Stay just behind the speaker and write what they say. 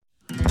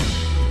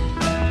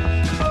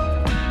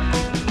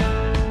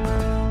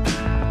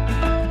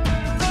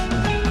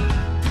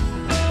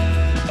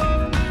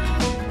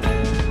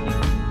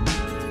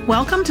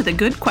Welcome to the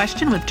Good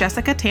Question with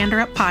Jessica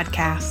Tanderup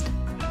podcast.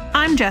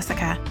 I'm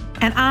Jessica,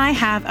 and I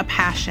have a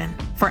passion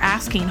for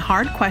asking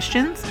hard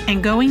questions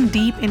and going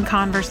deep in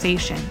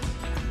conversation.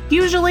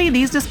 Usually,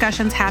 these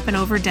discussions happen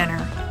over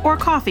dinner or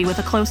coffee with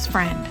a close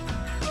friend.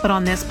 But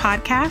on this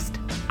podcast,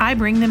 I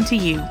bring them to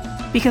you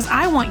because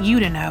I want you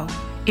to know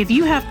if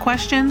you have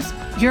questions,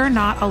 you're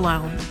not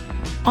alone.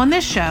 On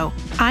this show,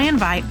 I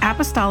invite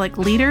apostolic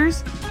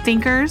leaders,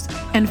 thinkers,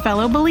 and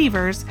fellow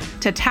believers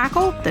to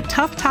tackle the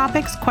tough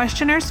topics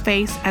questioners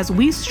face as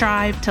we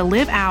strive to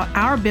live out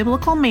our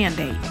biblical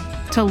mandate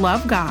to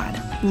love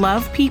God,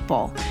 love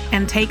people,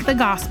 and take the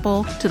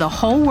gospel to the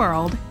whole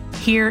world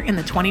here in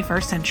the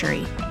 21st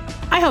century.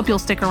 I hope you'll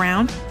stick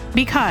around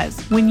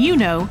because when you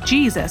know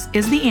Jesus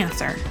is the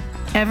answer,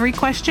 every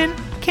question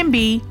can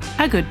be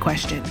a good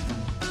question.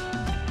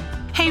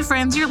 Hey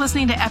friends, you're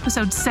listening to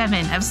episode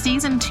 7 of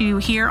season 2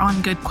 here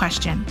on Good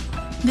Question.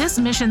 This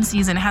mission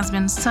season has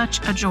been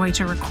such a joy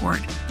to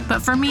record,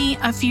 but for me,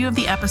 a few of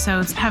the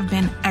episodes have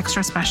been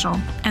extra special,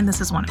 and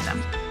this is one of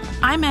them.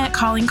 I met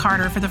Colleen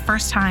Carter for the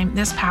first time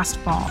this past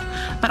fall,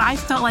 but I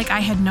felt like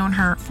I had known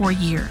her for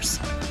years.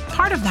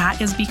 Part of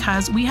that is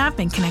because we have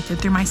been connected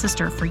through my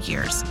sister for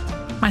years.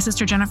 My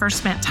sister Jennifer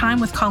spent time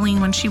with Colleen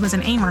when she was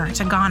an aimer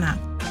to Ghana,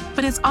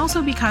 but it's also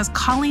because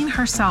Colleen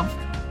herself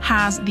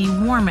has the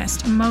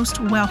warmest, most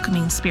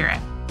welcoming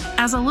spirit.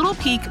 As a little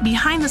peek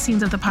behind the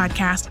scenes of the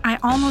podcast, I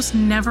almost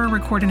never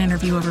record an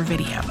interview over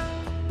video.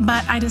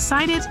 But I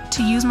decided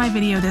to use my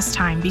video this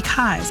time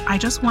because I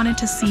just wanted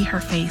to see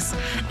her face,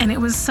 and it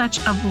was such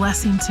a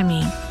blessing to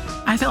me.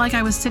 I felt like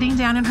I was sitting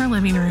down in her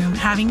living room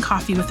having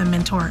coffee with a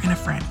mentor and a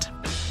friend.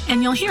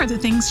 And you'll hear the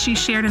things she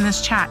shared in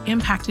this chat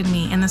impacted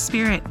me, and the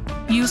Spirit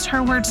used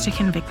her words to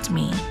convict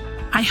me.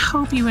 I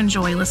hope you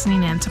enjoy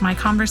listening in to my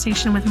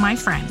conversation with my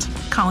friend,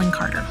 Colleen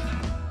Carter.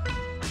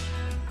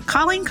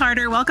 Colleen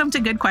Carter, welcome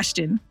to Good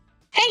Question.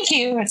 Thank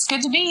you. It's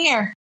good to be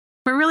here.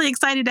 We're really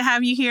excited to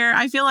have you here.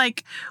 I feel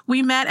like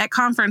we met at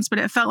conference, but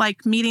it felt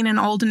like meeting an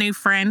old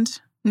friend.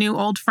 I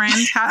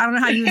don't know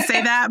how you would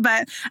say that,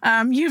 but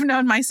you've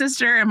known my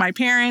sister and my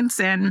parents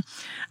and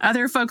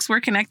other folks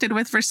we're connected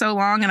with for so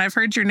long. And I've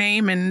heard your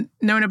name and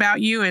known about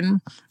you. And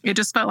it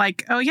just felt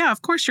like, oh yeah,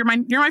 of course, you're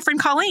my friend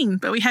Colleen,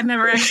 but we had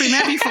never actually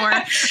met before.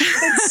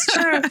 It's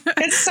true.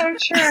 It's so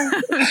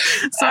true.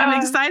 So I'm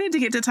excited to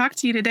get to talk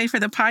to you today for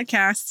the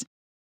podcast.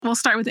 We'll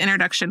start with the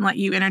introduction, let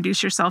you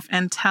introduce yourself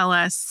and tell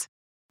us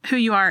who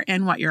you are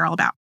and what you're all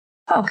about.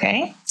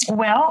 Okay.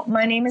 Well,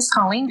 my name is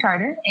Colleen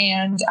Carter,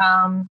 and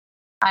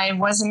I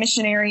was a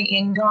missionary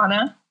in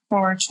Ghana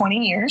for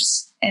 20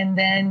 years and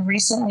then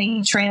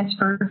recently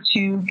transferred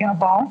to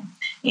Gabon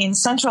in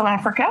Central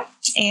Africa.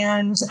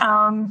 And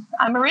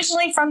I'm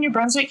originally from New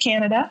Brunswick,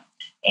 Canada,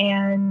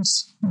 and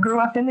grew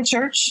up in the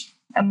church.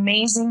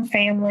 Amazing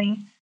family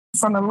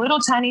from a little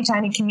tiny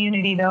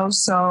community, though.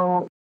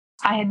 So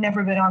I had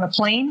never been on a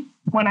plane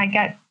when I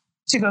got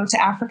to go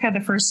to Africa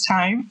the first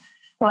time,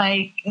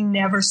 like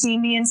never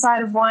seen the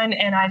inside of one.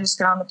 And I just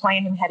got on the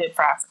plane and headed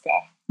for Africa.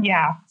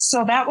 Yeah.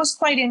 So that was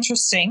quite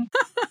interesting.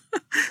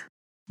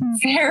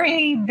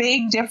 Very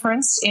big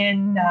difference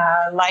in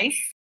life.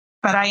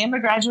 But I am a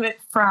graduate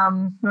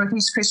from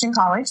Northeast Christian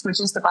College, which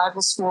is the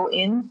Bible school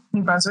in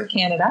New Brunswick,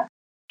 Canada.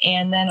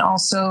 And then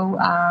also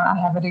I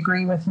have a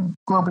degree with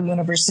Global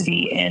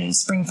University in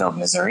Springfield,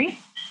 Missouri.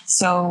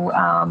 So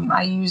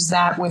I use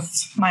that with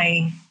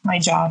my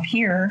job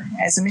here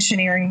as a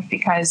missionary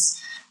because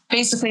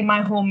basically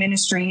my whole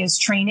ministry is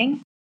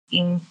training.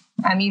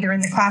 I'm either in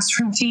the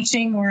classroom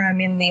teaching or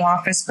I'm in the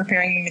office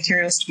preparing the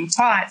materials to be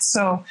taught.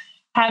 So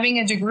having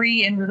a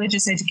degree in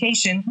religious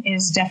education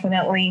is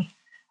definitely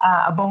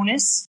a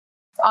bonus.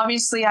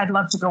 Obviously, I'd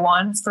love to go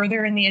on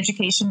further in the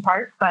education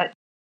part, but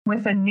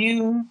with a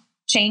new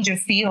change of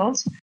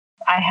field,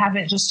 I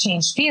haven't just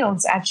changed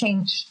fields, I've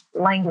changed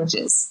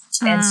languages.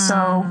 And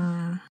so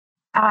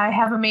I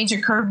have a major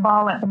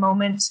curveball at the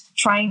moment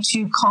trying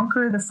to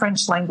conquer the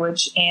French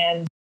language.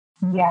 And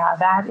yeah,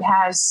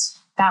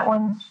 that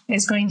one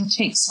is going to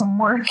take some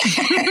work.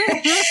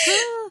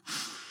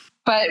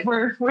 But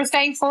we're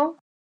thankful.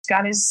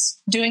 God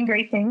is doing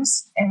great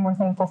things, and we're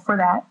thankful for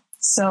that.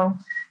 So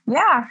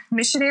yeah,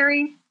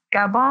 missionary,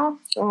 Gabon,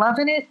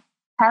 loving it,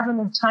 having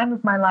the time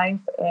of my life,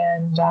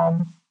 and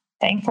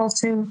thankful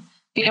to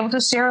be able to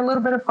share a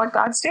little bit of what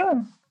God's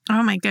doing.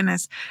 Oh my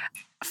goodness.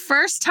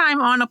 First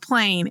time on a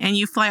plane and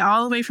you fly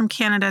all the way from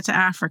Canada to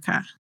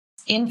Africa.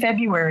 In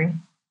February.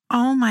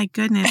 Oh my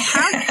goodness.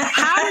 How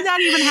did that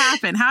even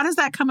happen? How does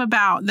that come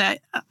about that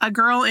a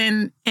girl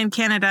in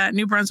Canada,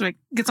 New Brunswick,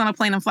 gets on a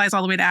plane and flies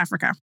all the way to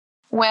Africa?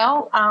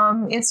 Well,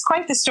 it's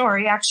quite the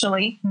story,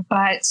 actually.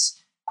 But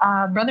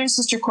brother and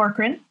sister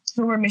Corcoran,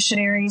 who were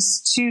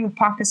missionaries to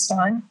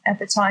Pakistan at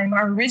the time,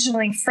 are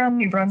originally from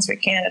New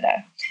Brunswick,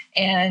 Canada.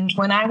 And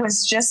when I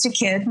was just a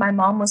kid, my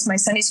mom was my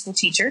Sunday school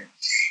teacher.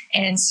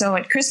 And so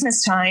at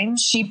Christmas time,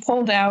 she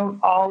pulled out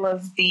all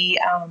of the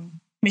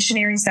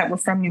missionaries that were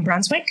from New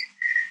Brunswick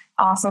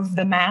off of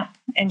the map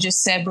and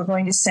just said, we're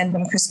going to send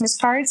them Christmas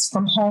cards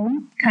from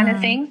home kind of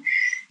thing.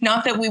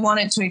 Not that we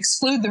wanted to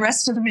exclude the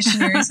rest of the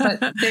missionaries, but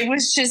it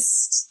was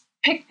just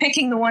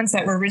picking the ones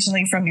that were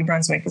originally from New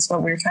Brunswick is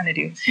what we were trying to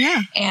do.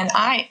 Yeah. And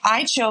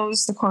I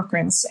chose the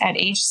Corcorans at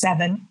age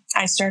 7.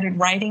 I started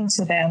writing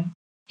to them,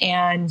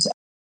 and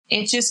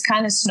it just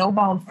kind of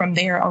snowballed from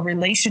there, a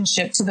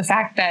relationship to the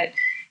fact that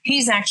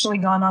he's actually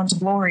gone on to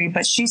glory,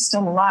 but she's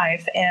still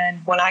alive.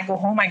 And when I go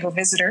home, I go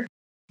visit her.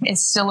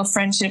 It's still a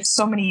friendship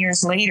so many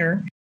years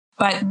later.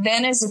 But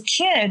then as a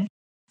kid,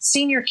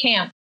 senior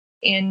camp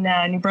in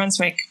New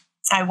Brunswick,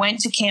 I went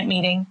to camp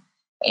meeting,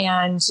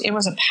 and it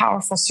was a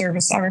powerful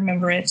service. I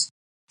remember it.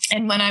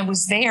 And when I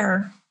was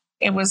there,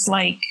 it was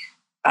like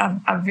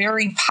a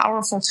very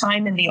powerful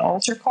time in the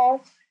altar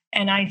call.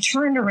 And I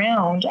turned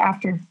around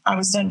after I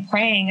was done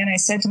praying, and I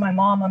said to my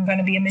mom, I'm going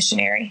to be a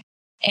missionary.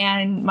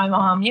 And my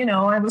mom,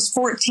 I was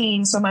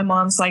 14. So my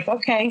mom's like,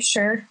 okay,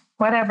 sure,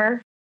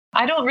 whatever.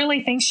 I don't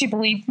really think she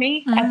believed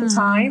me at the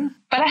time,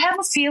 but I have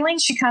a feeling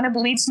she kind of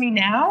believes me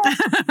now.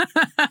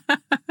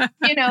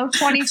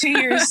 22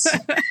 years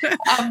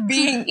of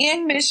being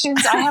in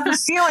missions. I have a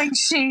feeling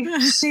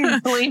she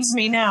believes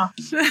me now.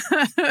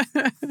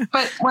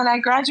 But when I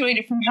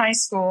graduated from high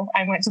school,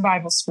 I went to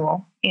Bible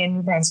school in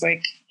New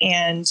Brunswick.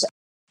 And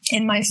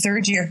in my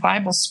 3rd year of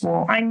Bible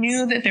school, I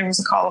knew that there was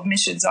a call of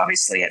missions.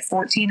 Obviously, at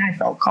 14, I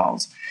felt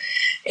called.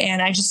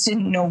 And I just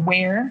didn't know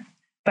where.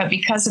 But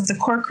because of the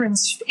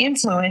Corcoran's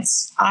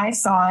influence, I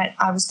thought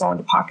I was going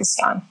to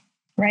Pakistan,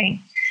 right?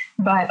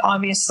 But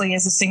obviously,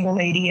 as a single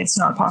lady, it's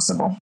not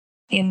possible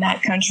in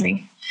that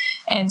country.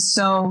 And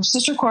so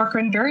Sister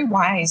Corcoran, very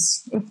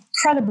wise,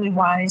 incredibly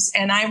wise.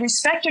 And I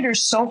respected her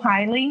so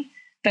highly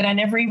that I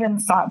never even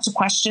thought to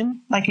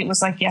question. Like, it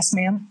was like, yes,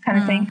 ma'am, kind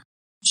of thing.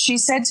 She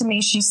said to me,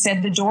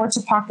 the door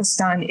to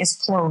Pakistan is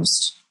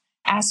closed.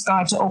 Ask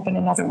God to open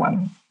another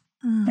one.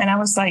 And I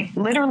was like,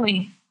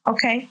 literally,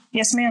 okay,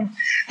 yes, ma'am.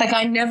 Like,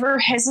 I never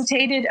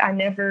hesitated. I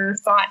never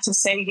thought to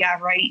say, yeah,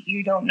 right,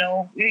 you don't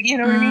know. You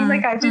know what I mean?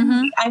 Like, I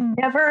didn't, I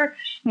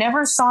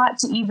never thought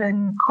to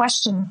even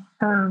question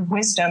her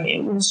wisdom.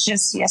 It was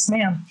just, yes,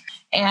 ma'am.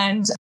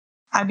 And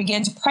I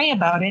began to pray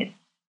about it.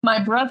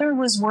 My brother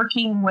was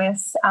working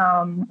with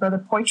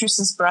Brother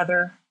Poitras's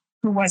brother,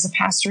 who was a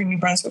pastor in New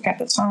Brunswick at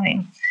the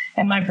time.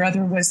 And my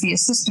brother was the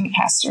assistant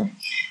pastor.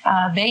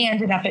 They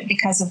ended up at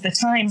Because of the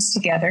Times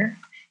together.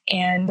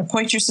 And the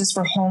Poitrases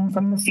were home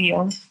from the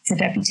field for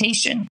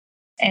deputation.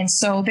 And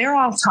so they're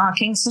all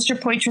talking. Sister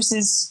Poitras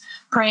is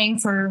praying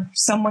for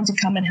someone to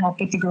come and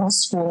help with the girls'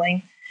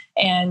 schooling.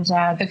 And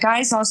the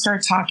guys all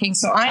start talking.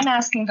 So I'm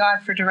asking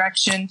God for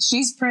direction.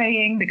 She's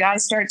praying. The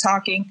guys start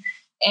talking.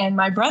 And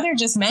my brother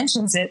just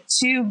mentions it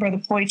to Brother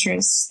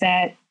Poitras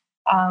that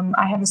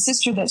I have a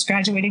sister that's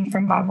graduating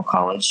from Bible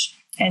college,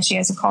 and she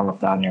has a call of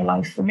God in her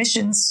life for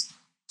missions.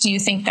 Do you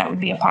think that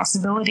would be a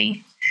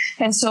possibility?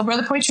 And so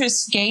Brother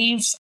Poitras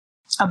gave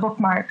a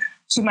bookmark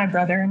to my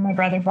brother, and my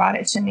brother brought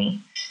it to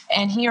me.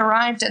 And he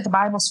arrived at the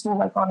Bible school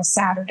like on a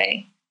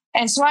Saturday.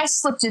 And so I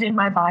slipped it in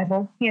my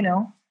Bible,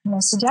 and I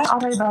said, yeah, I'll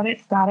write about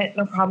it. Got it.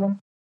 No problem.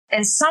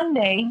 And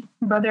Sunday,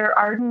 Brother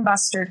Arden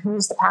Bustard, who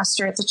was the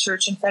pastor at the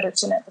church in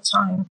Fredericton at the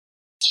time,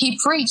 he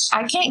preached.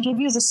 I can't give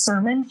you the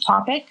sermon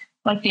topic,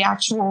 like the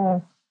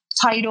actual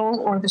title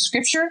or the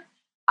scripture.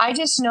 I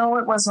just know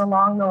it was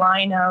along the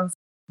line of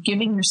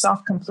giving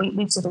yourself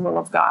completely to the will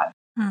of God.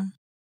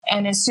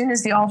 And as soon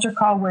as the altar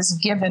call was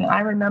given, I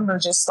remember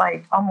just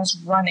like almost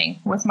running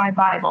with my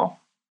Bible.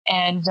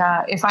 And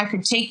if I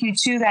could take you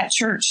to that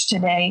church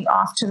today,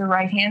 off to the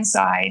right-hand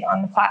side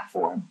on the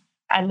platform,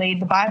 I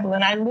laid the Bible,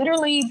 and I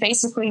literally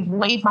basically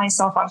laid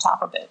myself on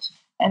top of it.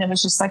 And it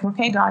was just like,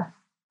 okay, God,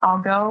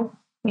 I'll go.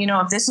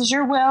 If this is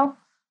your will,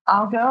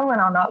 I'll go, and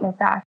I'll not look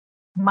back.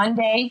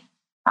 Monday,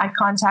 I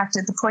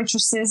contacted the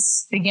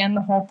Poitrases, began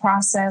the whole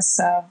process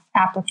of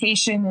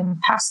application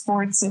and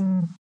passports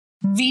and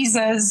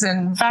visas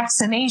and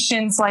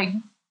vaccinations, like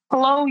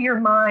blow your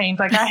mind.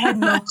 Like, I had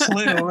no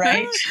clue,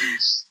 right?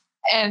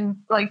 And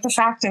like the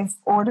fact of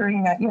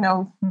ordering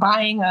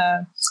buying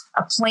a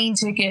plane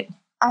ticket,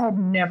 I had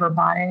never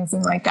bought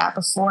anything like that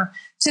before,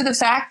 to the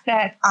fact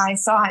that I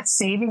thought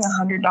saving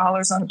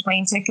 $100 on a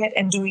plane ticket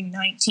and doing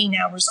 19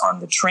 hours on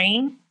the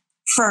train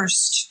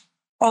first.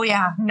 Oh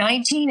yeah,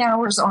 19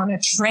 hours on a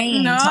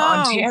train to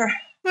Ontario.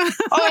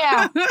 Oh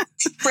yeah,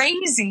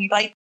 crazy,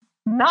 like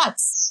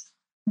nuts.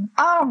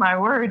 Oh my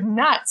word,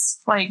 nuts.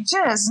 Like,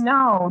 just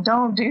no,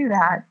 don't do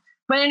that.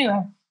 But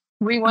anyway,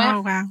 we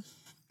went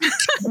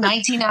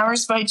 19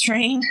 hours by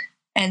train,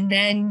 and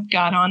then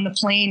got on the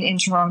plane in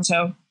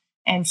Toronto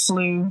and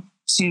flew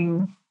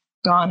to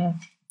Ghana.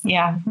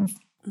 Yeah,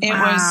 it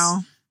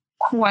was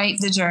quite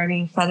the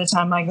journey by the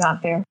time I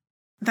got there.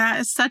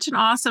 That is such an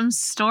awesome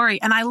story.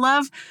 And I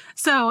love,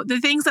 so the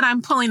things that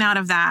I'm pulling out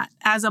of that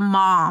as a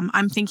mom,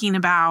 I'm thinking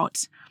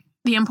about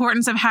the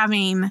importance of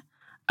having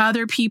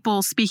other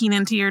people speaking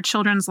into your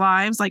children's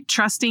lives, like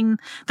trusting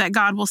that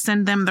God will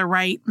send them the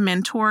right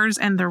mentors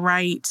and the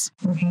right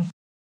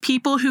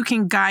people who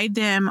can guide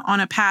them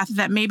on a path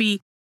that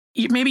maybe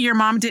your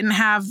mom didn't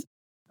have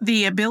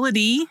the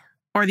ability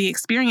or the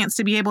experience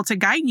to be able to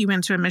guide you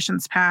into a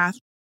missions path.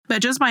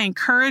 But just by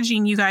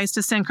encouraging you guys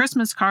to send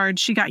Christmas cards,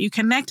 she got you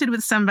connected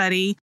with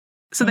somebody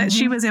so that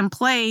she was in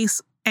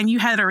place and you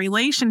had a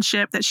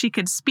relationship that she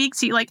could speak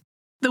to you. Like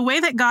the way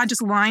that God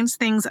just lines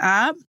things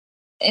up.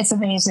 It's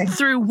amazing.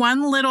 Through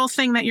one little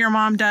thing that your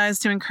mom does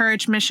to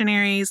encourage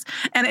missionaries.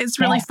 And it's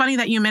really funny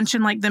that you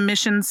mentioned like the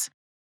missions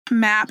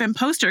map and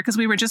poster, because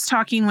we were just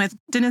talking with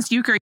Dennis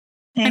Euchre,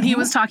 and he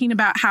was talking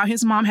about how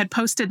his mom had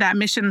posted that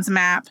missions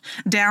map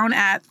down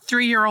at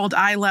 3-year-old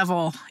eye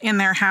level in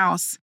their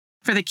house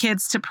for the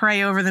kids to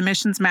pray over the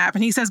missions map.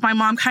 And he says, my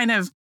mom kind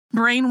of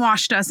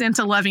brainwashed us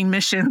into loving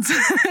missions. And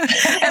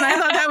I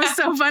thought that was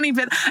so funny,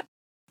 but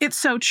it's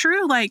so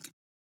true. Like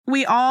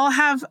we all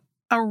have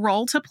a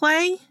role to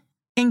play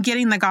in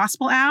getting the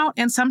gospel out.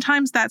 And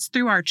sometimes that's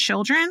through our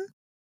children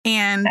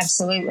and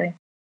absolutely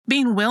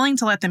being willing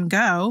to let them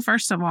go,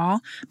 first of all,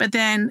 but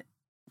then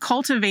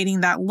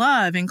cultivating that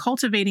love and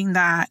cultivating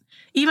that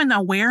even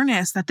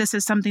awareness that this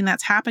is something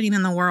that's happening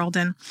in the world.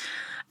 And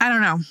I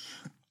don't know,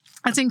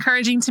 that's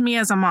encouraging to me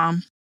as a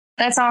mom.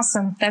 That's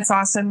awesome. That's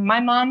awesome.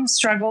 My mom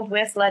struggled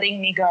with letting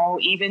me go,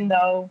 even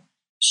though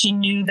she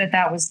knew that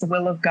that was the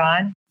will of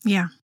God.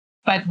 Yeah.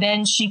 But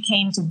then she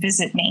came to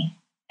visit me.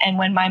 And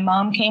when my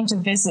mom came to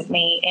visit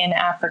me in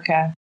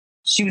Africa,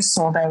 she was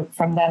sold out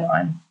from then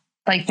on.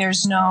 Like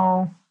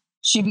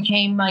she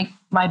became like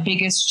my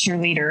biggest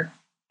cheerleader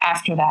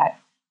after that,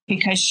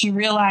 because she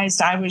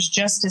realized I was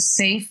just as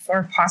safe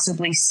or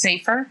possibly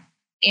safer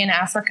in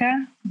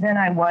Africa than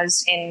I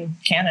was in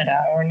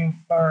Canada or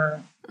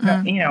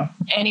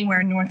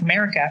anywhere in North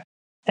America,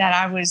 that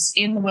I was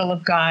in the will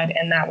of God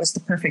and that was the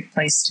perfect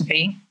place to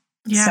be.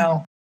 Yeah.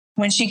 So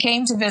when she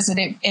came to visit,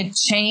 it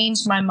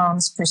changed my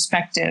mom's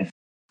perspective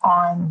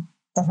on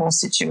the whole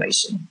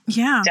situation.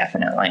 Yeah.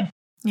 Definitely.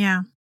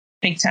 Yeah.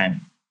 Big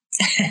time.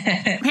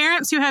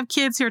 Parents who have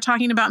kids who are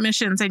talking about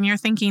missions and you're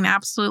thinking,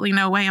 absolutely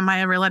no way am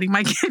I ever letting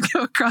my kid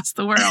go across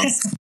the world.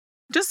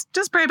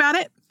 Just pray about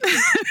it.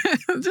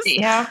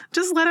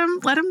 Just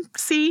let him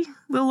see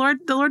the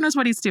Lord. The Lord knows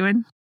what he's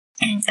doing.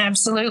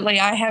 Absolutely.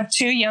 I have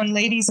 2 young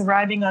ladies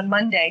arriving on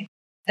Monday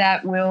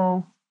that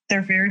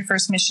their very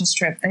first missions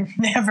trip.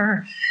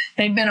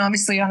 They've been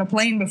obviously on a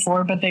plane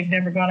before, but they've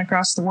never gone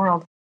across the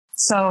world.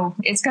 So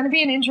it's going to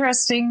be an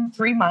interesting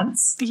 3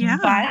 months. Yeah.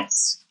 But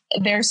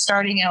they're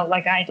starting out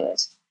like I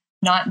did,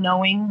 not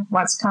knowing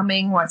what's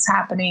coming, what's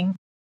happening,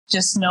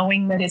 just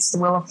knowing that it's the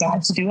will of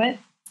God to do it.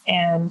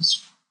 And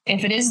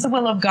if it is the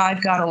will of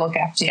God, God will look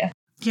after you.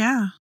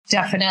 Yeah.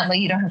 Definitely.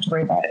 You don't have to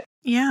worry about it.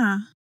 Yeah.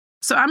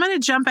 So I'm going to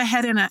jump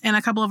ahead in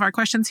a couple of our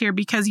questions here,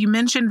 because you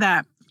mentioned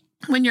that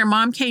when your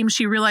mom came,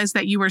 she realized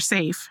that you were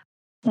safe.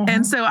 Mm-hmm.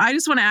 And so I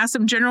just want to ask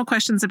some general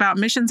questions about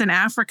missions in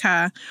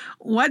Africa.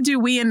 What do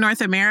we in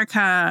North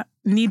America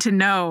need to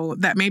know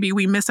that maybe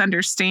we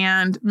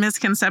misunderstand,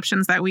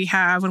 misconceptions that we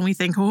have when we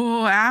think,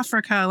 oh,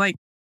 Africa? Like,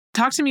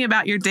 talk to me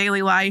about your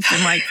daily life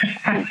and like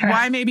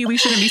why maybe we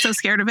shouldn't be so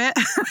scared of it.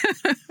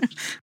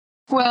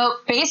 Well,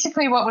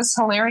 basically what was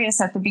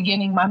hilarious at the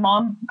beginning, my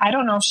mom, I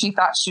don't know if she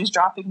thought she was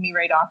dropping me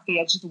right off the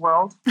edge of the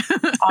world.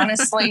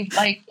 Honestly,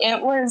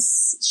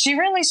 she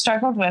really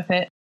struggled with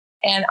it.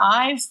 And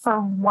I, for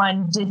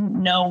one, didn't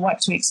know what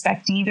to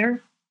expect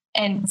either.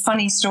 And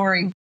funny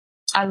story,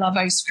 I love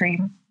ice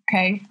cream.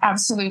 Okay.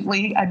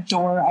 Absolutely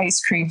adore ice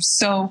cream.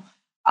 So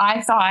I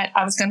thought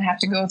I was going to have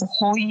to go the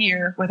whole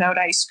year without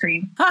ice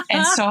cream.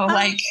 And so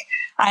I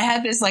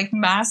had this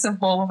massive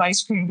bowl of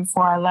ice cream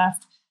before I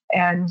left.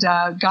 And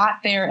got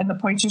there, and the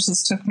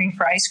Poitras took me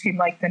for ice cream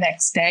the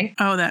next day.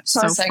 Oh, that's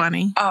so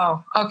funny.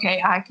 Oh,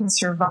 okay, I can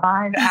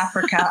survive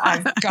Africa.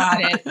 I've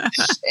got it.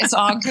 It's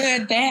all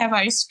good. They have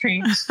ice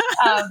cream.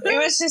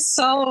 It was just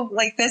so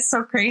that's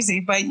so crazy,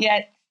 but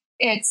yet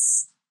it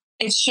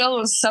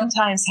shows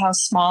sometimes how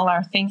small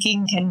our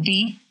thinking can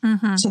be,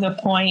 mm-hmm. to the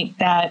point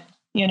that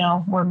we're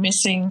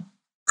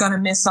going to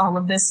miss all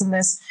of this and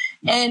this.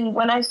 And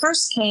when I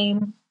first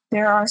came,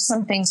 there are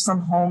some things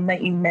from home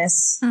that you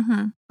miss,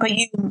 mm-hmm.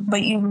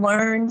 but you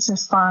learn to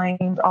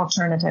find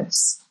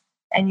alternatives,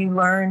 and you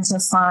learn to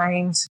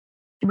find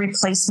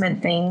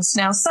replacement things.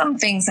 Now, some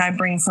things I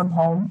bring from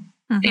home,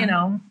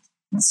 mm-hmm.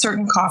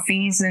 Certain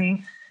coffees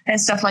and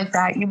stuff like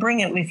that. You bring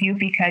it with you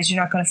because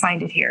you're not going to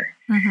find it here.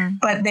 Mm-hmm.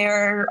 But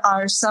there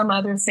are some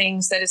other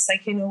things that it's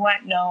you know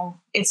what? No,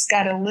 it's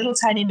got a little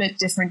tiny bit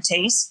different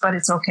taste, but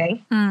it's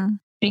okay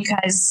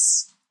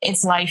because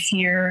it's life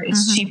here.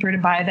 It's mm-hmm. cheaper to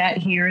buy that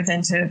here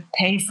than to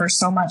pay for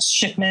so much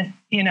shipment,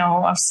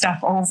 of stuff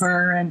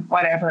over and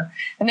whatever.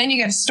 And then you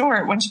got to store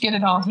it once you get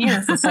it all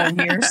here for 4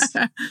 years.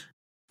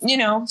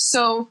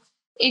 So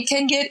it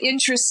can get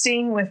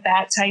interesting with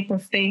that type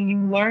of thing. You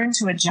learn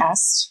to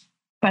adjust,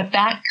 but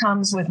that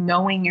comes with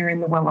knowing you're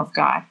in the will of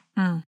God.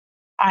 Mm.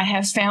 I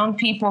have found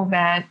people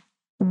that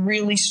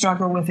really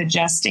struggle with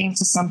adjusting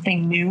to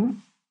something new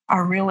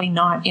are really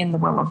not in the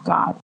will of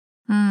God.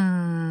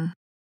 Mm.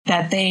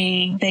 That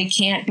they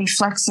can't be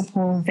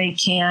flexible. They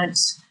can't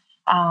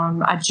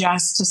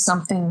adjust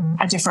to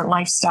a different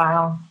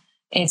lifestyle.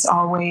 It's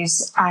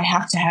always, I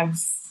have to have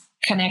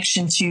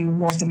connection to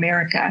North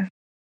America.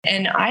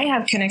 And I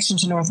have connection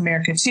to North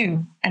America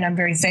too. And I'm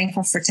very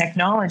thankful for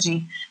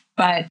technology,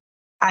 but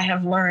I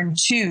have learned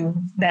too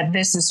that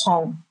this is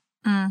home.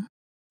 Mm.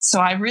 So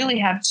I really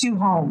have two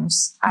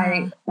homes.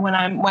 When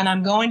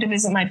I'm going to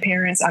visit my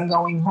parents, I'm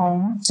going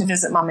home to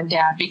visit mom and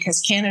dad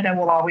because Canada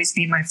will always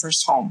be my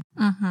first home.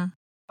 Mm-hmm.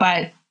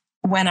 But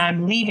when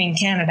I'm leaving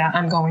Canada,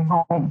 I'm going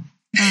home.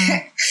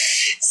 Mm.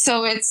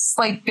 So it's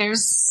like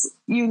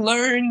you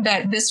learn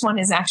that this one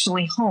is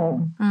actually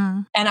home.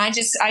 Mm. And I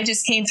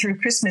just came through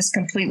Christmas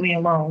completely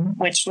alone,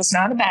 which was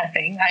not a bad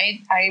thing.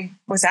 I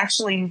was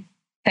actually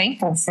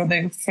thankful for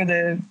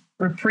the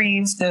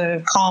reprieve,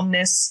 the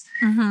calmness.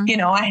 Mm-hmm. You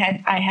know, I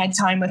had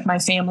time with my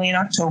family in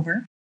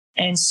October.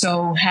 And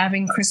so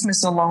having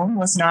Christmas alone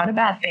was not a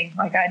bad thing.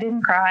 Like I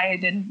didn't cry.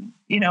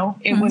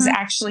 It was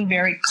actually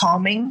very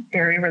calming,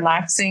 very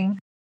relaxing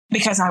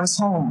because I was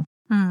home.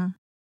 Mm.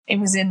 It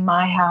was in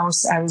my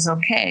house. I was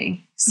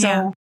okay.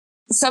 So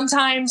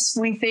sometimes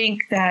we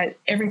think that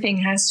everything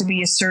has to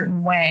be a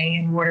certain way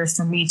in order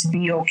for me to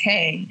be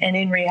okay. And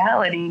in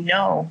reality,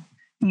 no,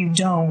 you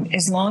don't,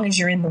 as long as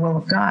you're in the will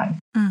of God.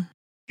 Mm.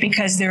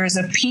 Because there is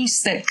a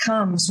peace that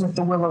comes with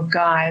the will of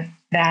God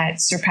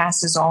that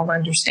surpasses all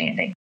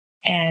understanding.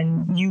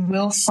 And you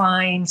will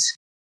find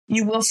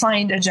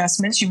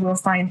adjustments. You will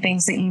find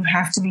things that you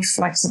have to be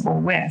flexible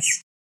with,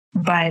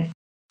 but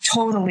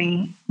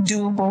totally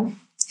doable,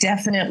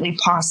 definitely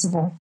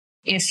possible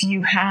if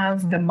you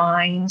have the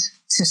mind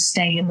to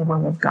stay in the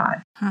will of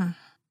God.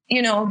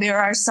 You know, there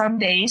are some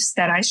days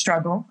that I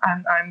struggle.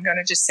 I'm going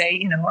to just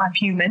say, I'm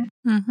human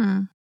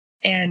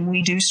and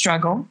we do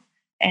struggle.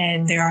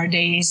 And there are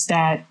days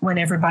that when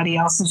everybody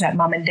else is at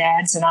mom and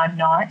dad's and I'm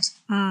not,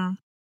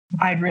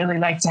 I'd really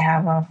like to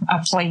have a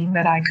plane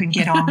that I could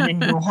get on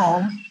and go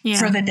home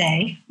for the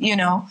day,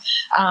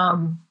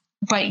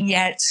 but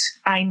yet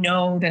I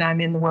know that I'm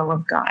in the will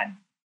of God.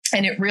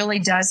 And it really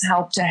does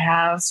help to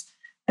have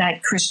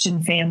that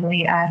Christian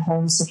family at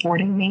home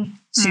supporting me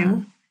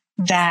too,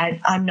 that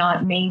I'm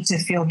not made to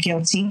feel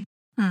guilty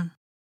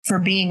for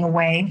being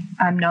away.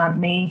 I'm not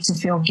made to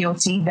feel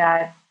guilty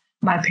that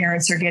my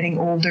parents are getting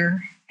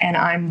older and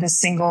I'm the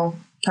single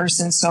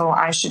person, so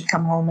I should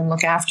come home and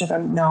look after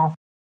them. No,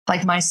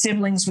 like my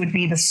siblings would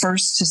be the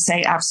first to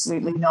say,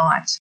 absolutely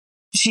not.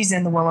 She's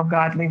in the will of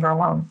God, leave her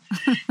alone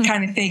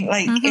kind of thing.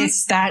 Like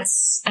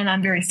and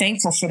I'm very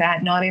thankful for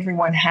that. Not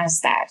everyone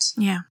has that.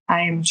 Yeah.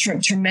 I am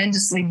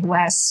tremendously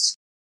blessed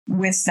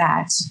with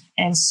that.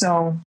 And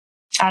so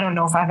I don't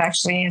know if I've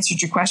actually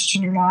answered your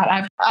question or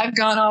not. I've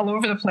gone all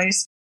over the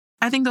place.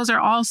 I think those are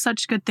all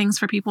such good things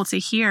for people to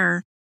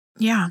hear.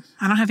 Yeah,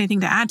 I don't have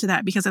anything to add to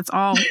that because it's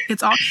all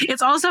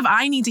stuff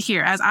I need to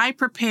hear as I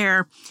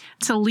prepare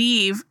to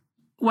leave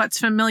what's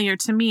familiar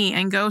to me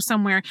and go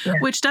somewhere,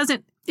 which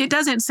doesn't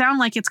sound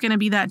like it's going to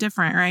be that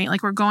different, right?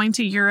 Like we're going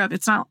to Europe.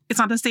 It's not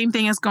the same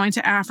thing as going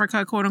to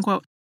Africa, quote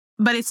unquote,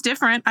 but it's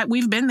different.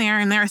 We've been there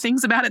and there are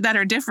things about it that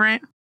are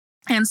different.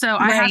 And so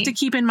I have to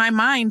keep in my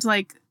mind,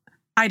 like,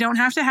 I don't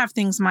have to have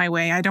things my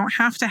way. I don't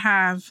have to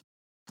have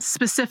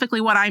specifically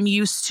what I'm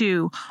used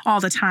to all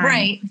the time.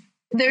 Right.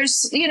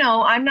 There's,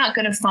 I'm not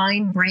going to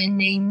find brand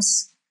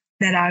names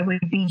that I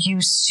would be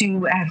used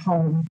to at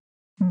home,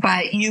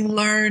 but you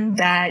learn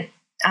that,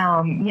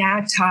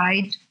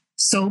 Tide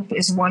soap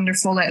is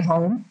wonderful at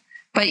home,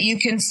 but you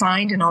can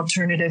find an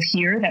alternative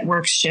here that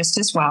works just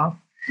as well.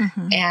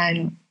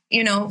 And,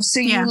 so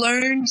you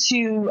learn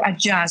to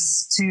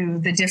adjust to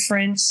the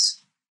different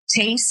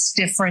tastes,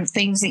 different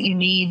things that you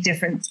need,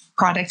 different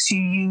products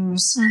you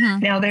use.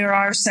 Now, there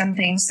are some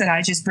things that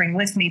I just bring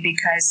with me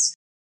because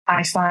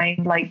I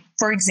find, like,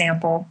 for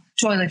example,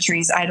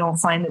 toiletries, I don't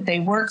find that they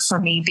work for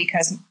me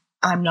because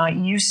I'm not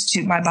used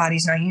to, my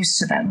body's not used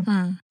to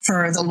them.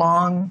 For the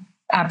long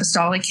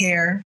apostolic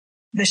hair,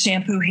 the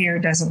shampoo here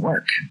doesn't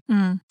work.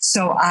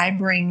 So I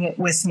bring it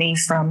with me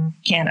from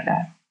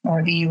Canada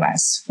or the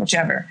US,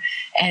 whichever.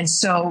 And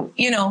so,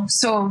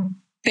 so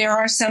there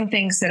are some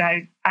things that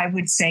I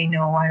would say,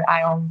 no,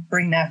 I'll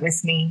bring that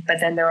with me. But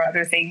then there are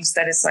other things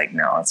that it's like,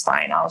 no, it's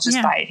fine. I'll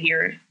just buy it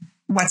here.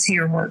 What's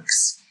here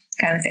works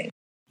kind of thing.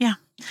 Yeah,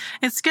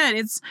 it's good.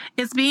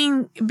 It's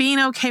being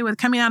okay with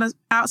coming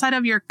outside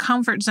of your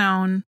comfort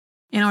zone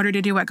in order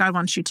to do what God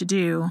wants you to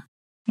do.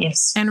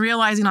 Yes. And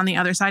realizing on the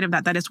other side of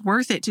that it's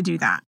worth it to do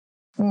that.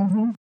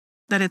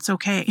 That it's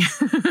okay.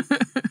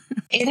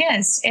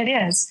 It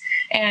is.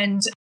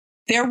 And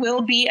there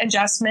will be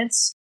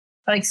adjustments.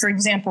 Like, for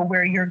example,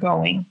 where you're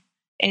going,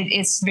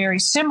 it's very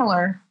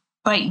similar,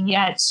 but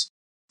yet,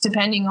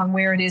 depending on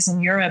where it is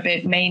in Europe,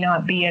 it may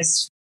not be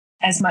as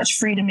much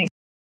freedom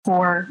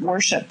for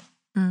worship.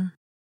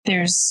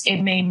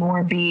 It may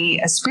more be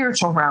a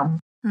spiritual realm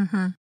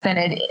than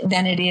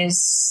it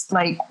is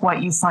like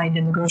what you find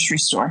in the grocery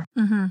store.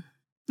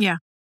 Yeah.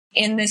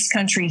 In this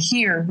country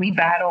here, we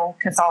battle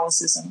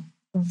Catholicism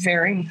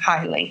very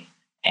highly,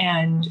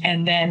 and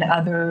then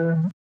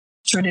other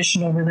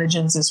traditional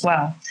religions as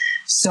well.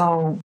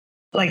 So,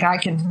 like, I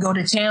can go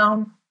to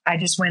town. I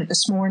just went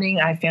this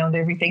morning. I found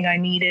everything I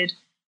needed,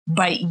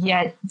 but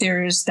yet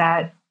there's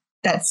that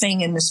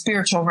thing in the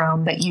spiritual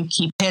realm that you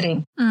keep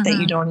hitting that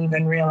you don't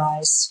even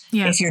realize.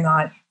 If you're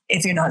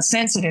not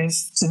sensitive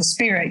to the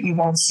spirit, you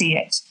won't see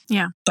it.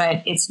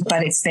 But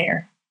it's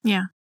there.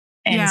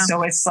 And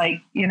so it's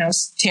like,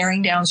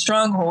 tearing down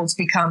strongholds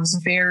becomes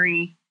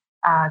very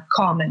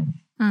common.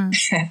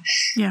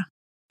 Yeah.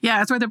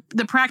 Yeah. It's where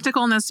the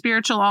practical and the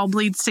spiritual all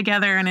bleeds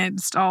together, and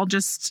it's all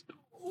just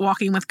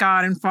walking with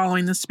God and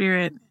following the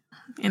Spirit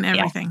in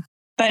everything. Yeah.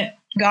 But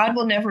God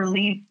will never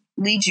lead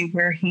you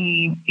where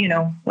he,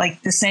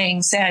 like the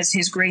saying says,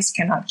 his grace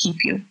cannot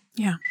keep you.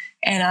 Yeah.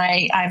 And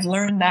I've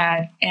learned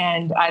that,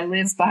 and I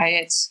live by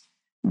it,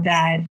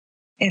 that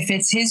if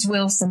it's his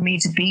will for me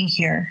to be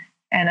here,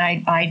 and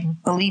I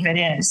believe it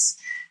is,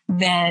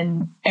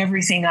 then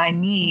everything I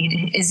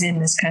need is in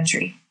this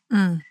country.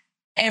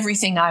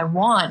 Everything I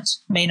want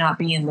may not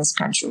be in this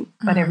country,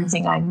 but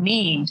everything I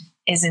need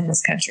is in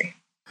this country.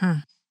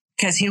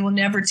 Because he will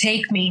never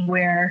take me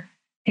where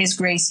his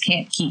grace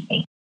can't keep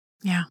me.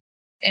 Yeah.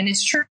 And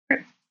it's true.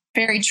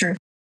 Very true.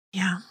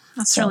 Yeah,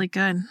 that's really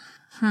good.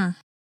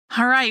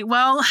 All right.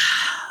 Well,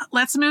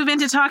 let's move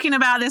into talking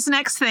about this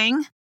next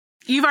thing.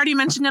 You've already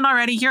mentioned it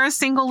already. You're a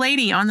single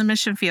lady on the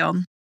mission field.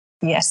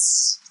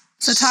 Yes.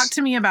 So talk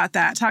to me about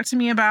that. Talk to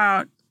me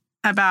about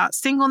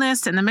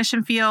singleness and the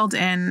mission field,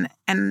 and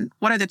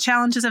what are the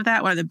challenges of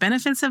that? What are the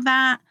benefits of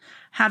that?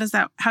 How does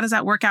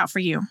that work out for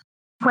you?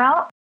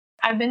 Well,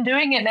 I've been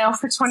doing it now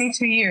for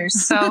 22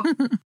 years, so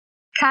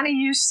kind of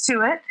used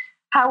to it.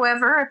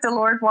 However, if the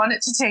Lord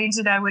wanted to change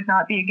it, I would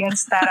not be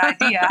against that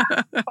idea.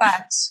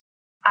 But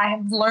I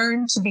have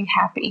learned to be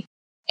happy,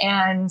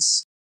 and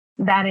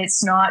that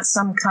it's not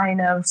some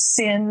kind of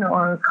sin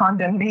or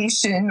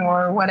condemnation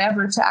or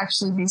whatever to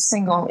actually be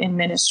single in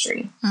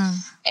ministry.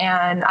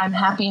 And I'm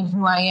happy in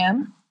who I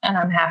am, and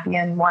I'm happy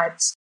in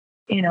what,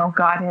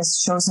 God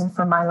has chosen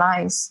for my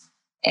life.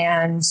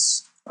 And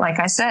like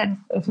I said,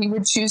 if he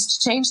would choose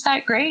to change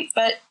that, great.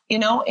 But,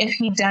 if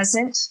he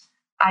doesn't,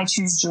 I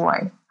choose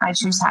joy. I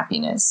choose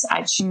happiness.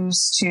 I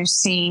choose to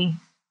see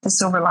the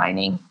silver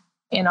lining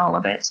in all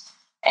of it.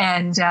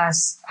 And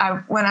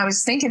when I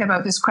was thinking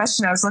about this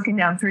question, I was looking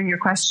down through your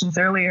questions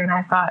earlier, and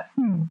I thought,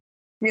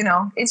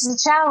 it's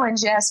a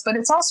challenge, yes, but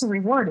it's also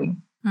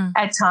rewarding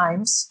at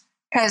times,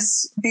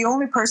 because the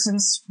only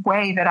person's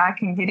way that I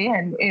can get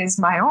in is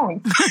my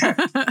own.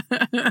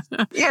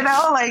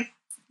 Like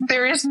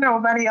there is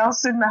nobody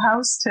else in the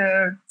house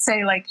to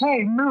say like,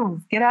 hey,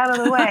 move, get out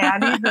of the way. I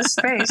need this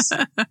space.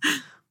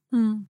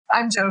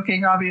 I'm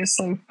joking,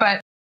 obviously,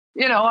 but,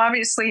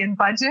 obviously in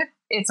budget,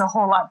 it's a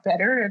whole lot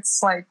better.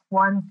 It's like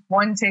one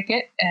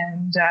ticket,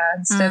 and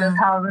instead of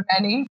however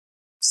many.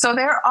 So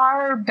there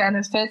are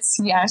benefits,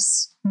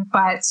 yes,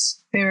 but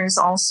there's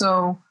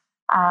also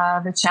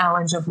the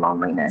challenge of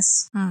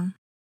loneliness.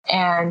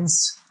 And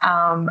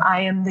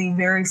I am the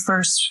very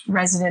first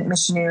resident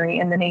missionary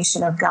in the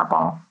nation of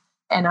Gabon.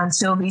 And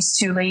until these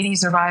two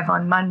ladies arrive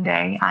on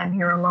Monday, I'm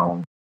here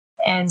alone.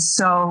 And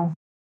so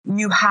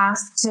you have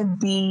to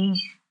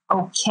be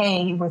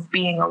okay with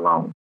being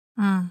alone.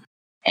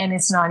 And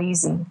it's not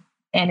easy.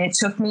 And it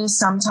took me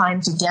some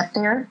time to get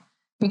there,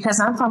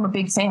 because I'm from a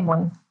big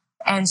family.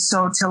 And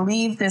so to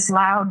leave this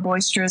loud,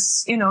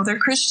 boisterous, they're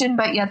Christian,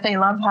 but yet they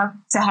love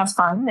to have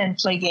fun and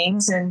play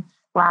games and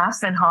laugh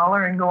and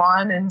holler and go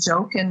on and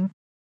joke. And,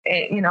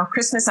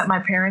 Christmas at my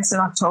parents' in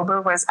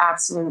October was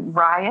absolute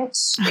riot.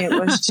 It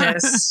was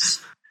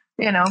just,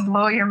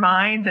 blow your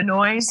mind, the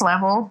noise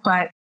level.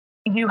 But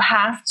you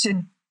have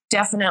to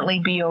definitely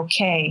be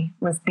okay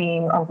with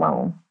being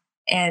alone.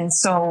 And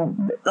so,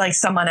 like,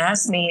 someone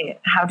asked me,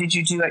 how did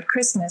you do at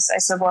Christmas? I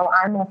said, well,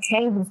 I'm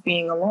okay with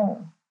being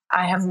alone.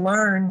 I have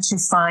learned to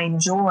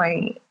find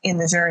joy in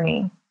the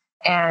journey,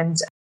 and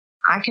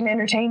I can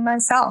entertain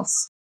myself.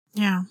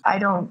 Yeah. I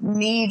don't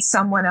need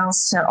someone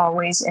else to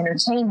always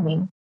entertain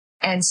me.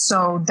 And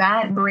so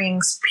that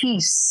brings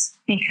peace,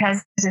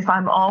 because if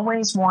I'm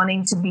always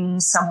wanting to be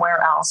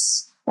somewhere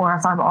else, or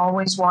if I'm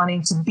always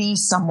wanting to be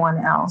someone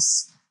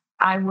else,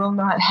 I will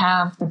not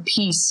have the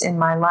peace in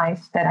my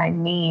life that I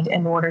need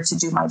in order to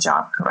do my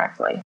job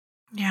correctly.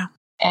 Yeah.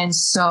 And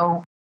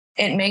so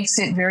it makes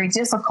it very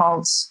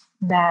difficult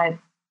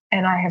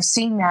and I have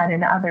seen that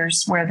in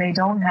others where they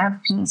don't have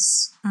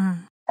peace.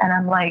 And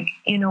I'm like,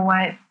 you know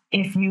what?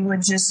 If you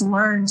would just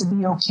learn to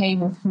be okay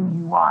with who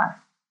you are.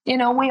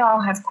 We all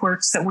have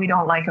quirks that we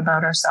don't like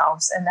about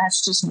ourselves, and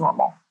that's just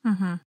normal.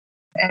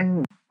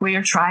 And we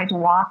are trying to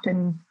walk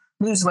and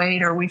lose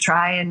weight, or we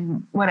try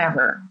and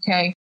whatever.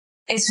 Okay.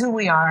 It's who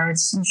we are.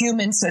 It's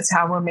humans. That's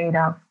how we're made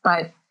up.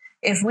 But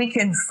if we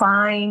can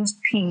find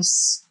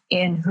peace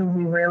in who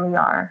we really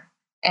are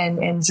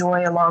and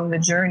enjoy along the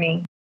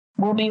journey,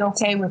 we'll be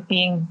okay with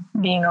being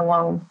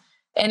alone.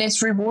 And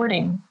it's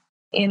rewarding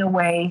in a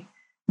way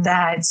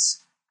that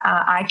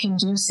I can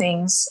do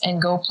things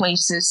and go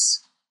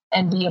places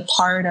and be a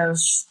part of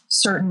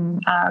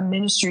certain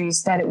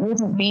ministries that it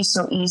wouldn't be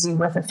so easy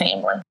with a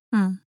family.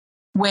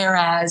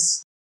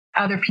 Whereas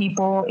other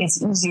people,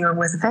 it's easier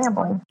with a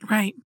family.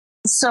 Right.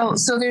 So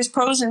there's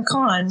pros and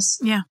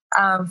cons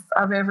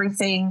of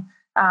everything.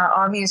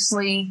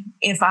 Obviously,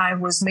 if I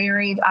was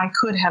married, I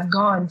could have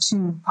gone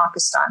to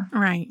Pakistan.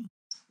 Right.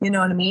 You know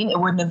what I mean? It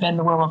wouldn't have been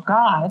the will of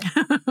God.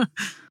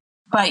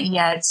 But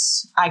yet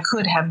I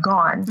could have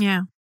gone.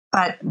 Yeah.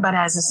 But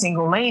as a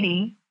single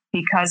lady,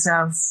 because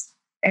of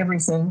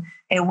everything,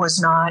 it was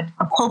not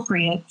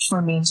appropriate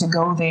for me to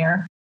go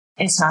there.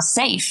 It's not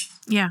safe.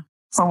 Yeah.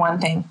 For one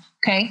thing.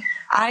 Okay.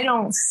 I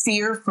don't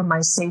fear for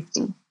my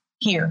safety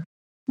here.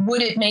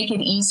 Would it make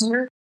it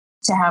easier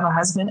to have a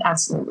husband?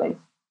 Absolutely.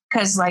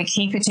 Because like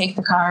he could take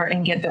the car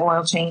and get the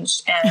oil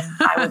changed and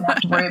I wouldn't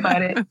have to worry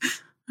about it.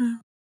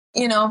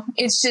 You know,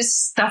 it's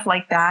just stuff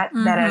like that,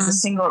 that as a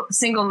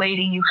single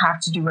lady, you have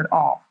to do it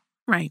all.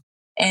 Right.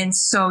 And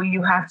so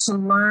you have to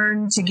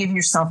learn to give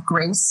yourself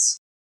grace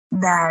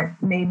that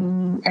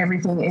maybe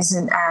everything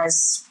isn't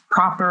as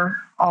proper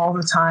all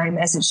the time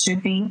as it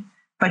should be,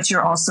 but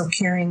you're also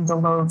carrying the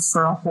load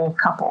for a whole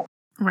couple.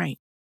 Right.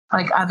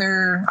 Like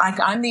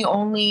I'm the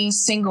only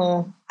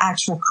single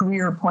actual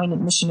career appointed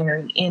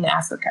missionary in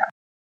Africa.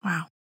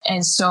 Wow.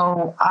 And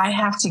so I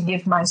have to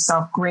give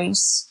myself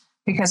grace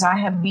because I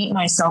have beat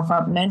myself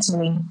up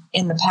mentally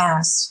in the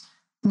past.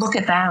 Look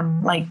at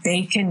them. Like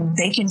they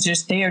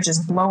are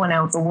just blowing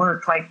out the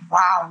work. Like,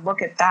 wow,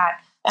 look at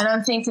that. And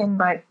I'm thinking,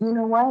 but you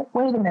know what?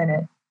 Wait a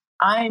minute.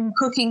 I'm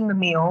cooking the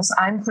meals.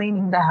 I'm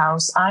cleaning the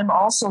house. I'm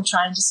also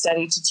trying to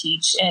study to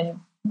teach. And,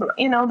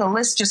 you know, the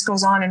list just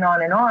goes on and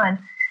on and on.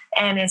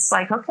 And it's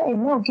like, okay,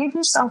 no, give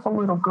yourself a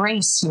little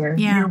grace here.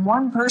 Yeah. You're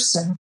one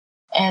person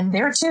and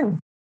they're two.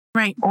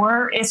 Right.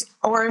 Or if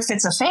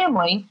it's a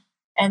family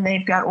and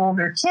they've got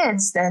older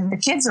kids, then the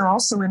kids are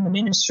also in the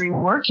ministry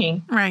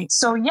working. Right.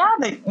 So yeah,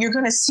 that you're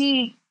going to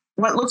see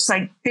what looks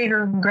like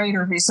bigger and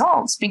greater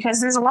results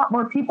because there's a lot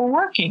more people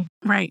working.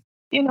 Right.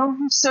 You know,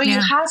 so you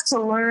have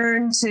to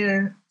learn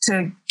to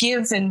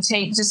give and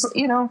take, just,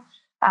 you know,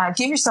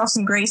 give yourself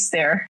some grace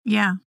there.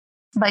 Yeah.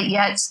 But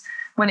yet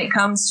when it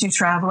comes to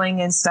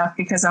traveling and stuff,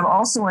 because I'm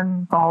also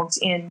involved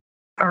in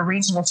a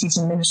regional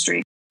teaching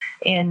ministry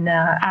in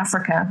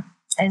Africa.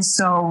 And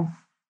so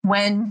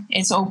when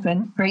it's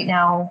open right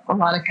now, a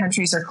lot of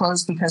countries are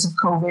closed because of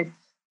COVID,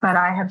 but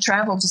I have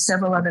traveled to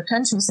several other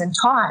countries and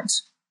taught.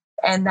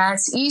 And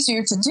that's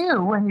easier to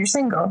do when you're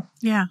single.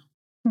 Yeah.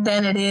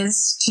 Than it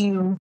is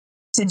to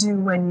do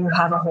when you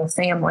have a whole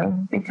family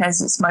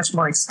because it's much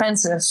more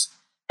expensive.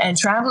 And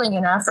traveling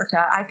in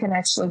Africa, I can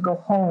actually go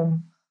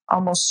home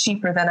almost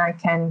cheaper than I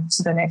can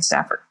to the next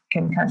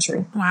African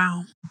country.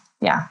 Wow.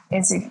 Yeah,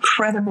 it's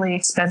incredibly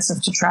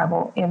expensive to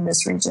travel in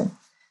this region.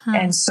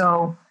 And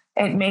so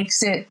it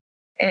makes it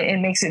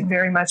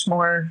very much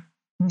more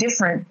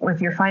different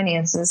with your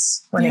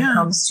finances when it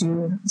comes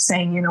to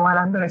saying, you know what,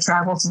 I'm going to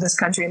travel to this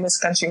country and this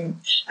country.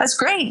 That's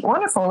great,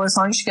 wonderful, as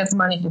long as you get the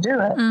money to do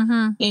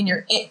it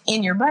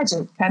in your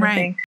budget kind of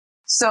thing.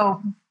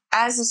 So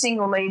as a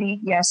single lady,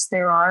 yes,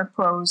 there are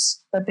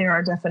pros, but there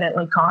are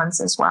definitely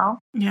cons as well.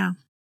 Yeah.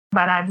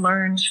 But I've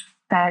learned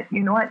that,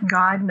 you know what,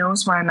 God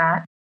knows where I'm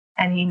at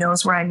and he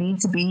knows where I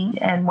need to be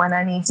and when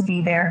I need to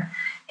be there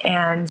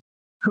and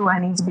who I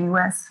need to be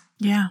with.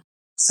 Yeah.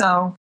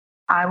 So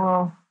I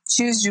will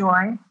choose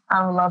joy.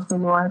 I will love the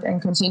Lord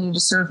and continue to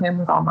serve him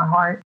with all my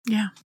heart.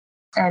 Yeah.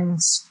 And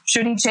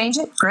should he change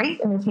it,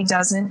 great. And if he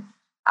doesn't,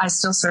 I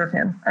still serve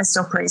him. I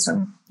still praise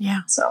him.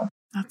 Yeah. So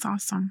that's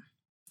awesome.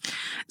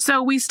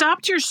 So we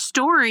stopped your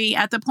story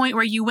at the point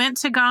where you went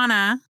to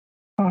Ghana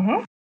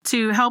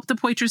to help the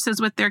Poitresses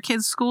with their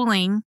kids'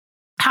 schooling.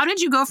 How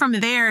did you go from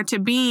there to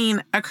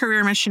being a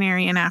career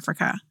missionary in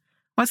Africa?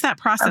 What's that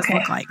process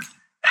look like?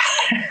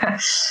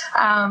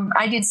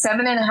 I did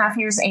 7.5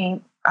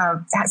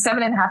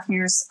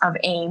 years of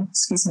AIM,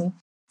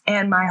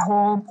 And my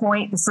whole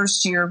point the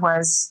first year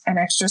was an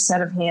extra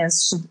set of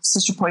hands to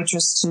Sister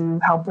Poitras to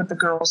help with the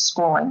girls'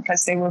 schooling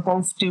because they were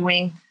both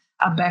doing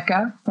a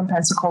Becca from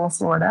Pensacola,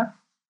 Florida.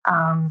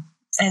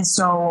 And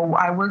so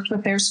I worked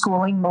with their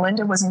schooling.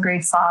 Melinda was in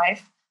grade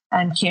 5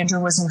 and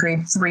Kendra was in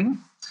grade 3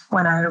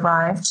 when I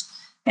arrived.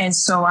 And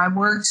so I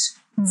worked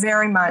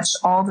very much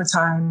all the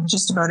time,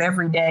 just about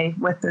every day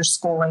with their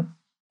schooling.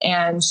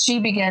 And she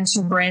began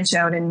to branch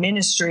out in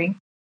ministry.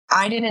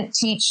 I didn't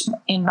teach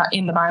in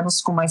the Bible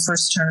school my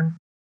first term,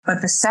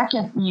 but the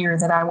second year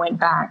that I went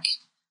back,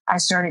 I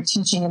started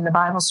teaching in the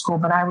Bible school,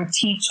 but I would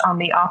teach on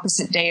the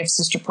opposite day of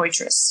Sister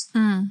Poitras.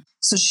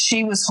 So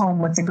she was home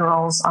with the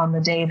girls on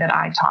the day that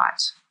I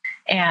taught.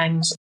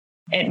 And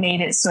it made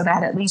it so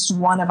that at least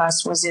one of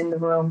us was in the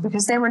room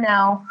because they were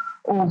now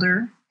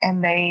older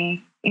and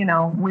they, you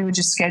know, we would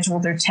just schedule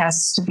their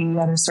tests to be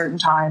at a certain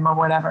time or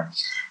whatever.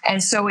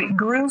 And so it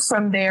grew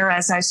from there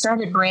as I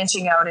started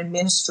branching out in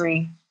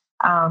ministry.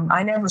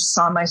 I never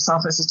saw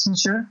myself as a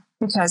teacher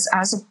because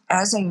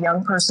as a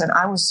young person,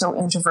 I was so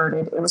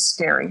introverted. It was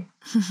scary.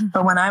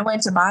 But when I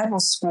went to Bible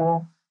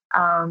school,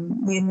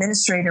 the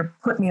administrator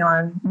put me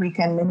on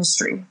weekend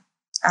ministry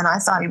and I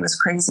thought he was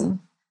crazy,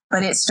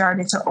 but it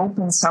started to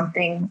open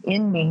something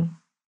in me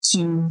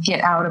to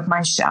get out of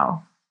my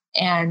shell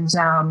and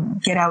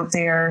get out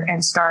there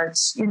and start,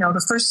 you know,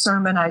 the first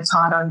sermon I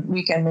taught on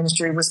weekend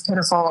ministry was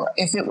pitiful.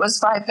 If it was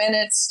 5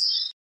 minutes,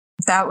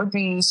 that would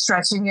be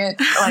stretching it.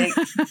 Like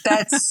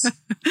that's,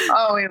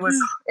 it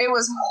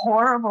was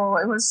horrible.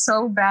 It was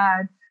so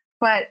bad.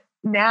 But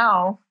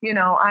now, you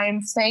know,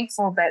 I'm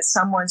thankful that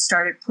someone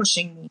started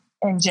pushing me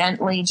and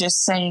gently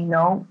just saying,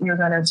 no, you're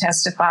going to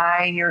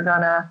testify. You're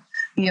going to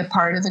be a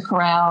part of the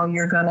chorale.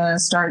 You're going to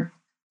start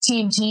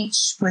team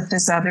teach with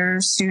this other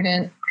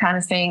student kind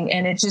of thing.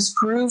 And it just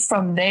grew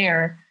from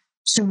there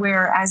to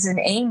where, as an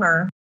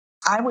aimer,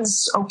 I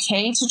was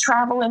okay to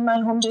travel in my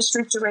home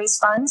district to raise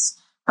funds,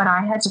 but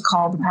I had to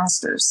call the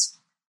pastors.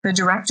 The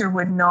director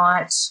would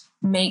not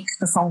make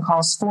the phone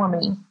calls for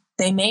me.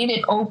 They made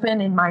it open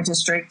in my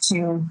district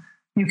to,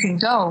 you can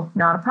go,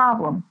 not a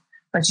problem,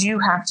 but you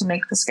have to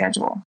make the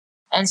schedule.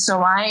 And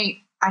so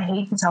I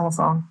hate the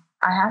telephone.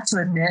 I have to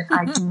admit,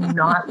 I do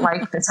not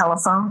like the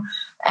telephone,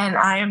 and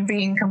I am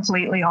being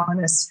completely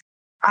honest.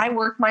 I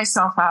work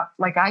myself up.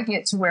 Like, I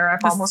get to where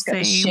I've almost got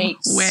the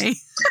shakes. Way.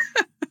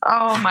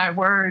 Oh, my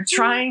word.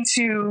 Trying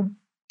to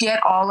get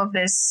all of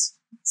this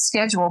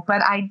schedule.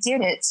 But I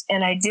did it,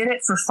 and I did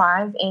it for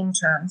 5 AIM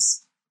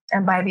terms.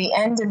 And by the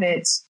end of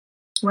it,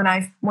 when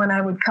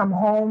I would come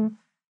home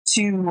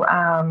to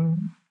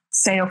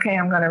say, okay,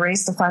 I'm going to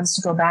raise the funds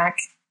to go back,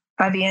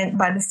 by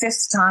the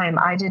 5th time,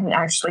 I didn't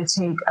actually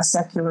take a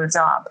secular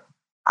job.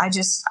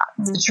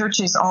 The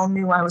churches all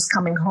knew I was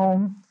coming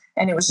home,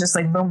 and it was just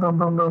like boom, boom,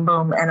 boom, boom,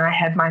 boom. And I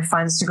had my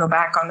funds to go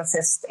back on the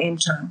 5th AIM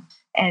term.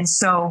 And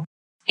so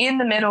in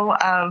the middle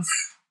of,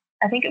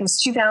 I think it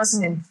was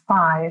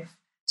 2005,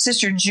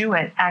 Sister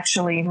Jewett,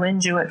 actually, Lynn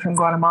Jewett from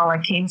Guatemala,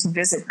 came to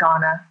visit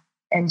Ghana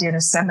and did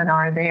a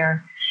seminar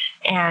there.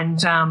 And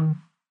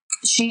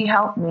she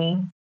helped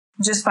me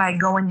just by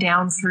going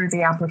down through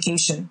the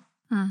application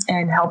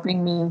and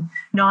helping me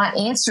not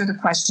answer the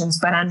questions,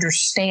 but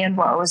understand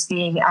what was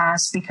being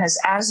asked. Because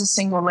as a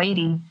single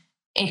lady,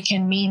 it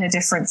can mean a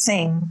different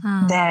thing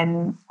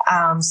than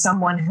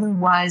someone who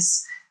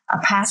was a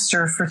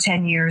pastor for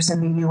 10 years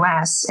in the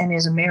U.S. and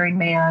is a married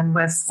man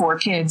with 4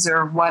 kids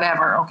or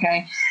whatever,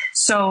 okay?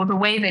 So the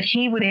way that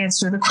he would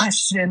answer the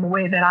question, the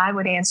way that I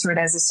would answer it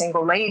as a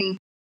single lady,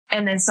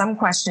 and then some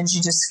questions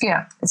you just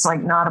skip. It's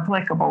like not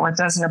applicable. It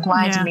doesn't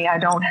apply to me. I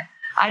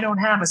don't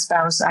have a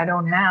spouse. I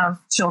don't have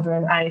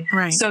children.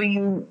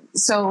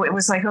 So it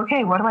was like,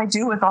 okay, what do I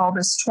do with all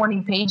this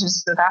 20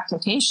 pages of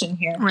application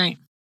here? Right.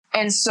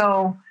 And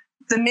so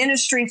the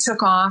ministry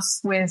took off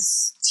with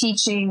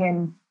teaching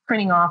and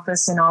printing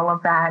office and all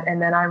of that.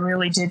 And then I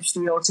really did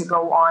feel to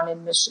go on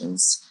in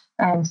missions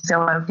and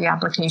fill out the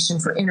application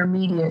for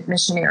intermediate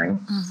missionary.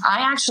 I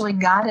actually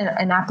got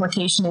an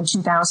application in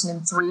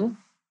 2003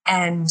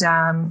 and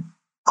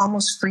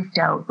almost freaked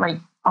out, like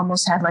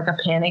almost had like a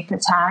panic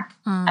attack.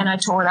 And I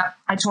tore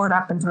it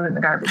up and threw it in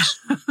the garbage.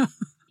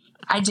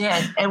 I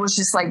did. It was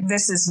just like,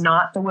 this is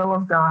not the will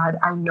of God.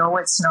 I know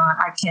it's not.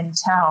 I can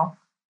tell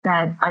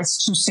that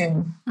it's too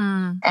soon.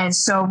 And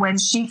so when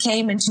she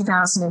came in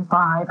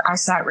 2005, I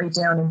sat right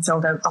down and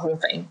filled out the whole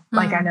thing.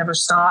 Like, I never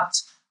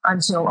stopped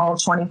until all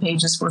 20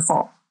 pages were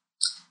full.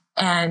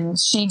 And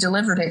she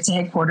delivered it to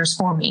headquarters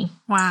for me.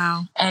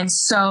 Wow. And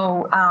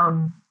so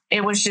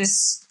it was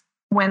just,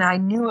 when I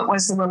knew it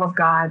was the will of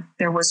God,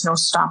 there was no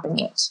stopping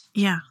it.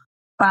 Yeah.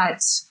 But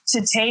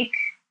to take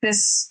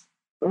this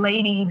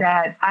lady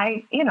that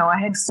I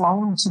had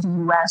flown to the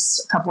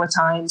U.S. a couple of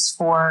times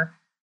for,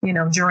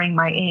 during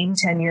my AIM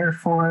tenure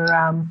for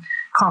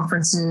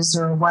conferences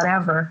or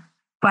whatever,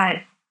 but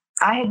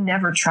I had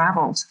never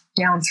traveled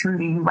down through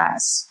the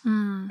U.S.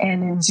 And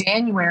in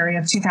January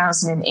of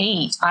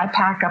 2008, I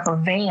pack up a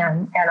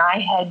van and I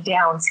head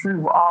down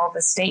through all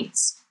the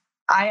states.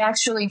 I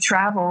actually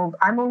traveled.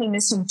 I'm only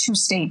missing 2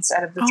 states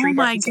out of the 3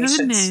 deputations.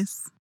 Oh my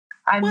goodness.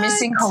 I'm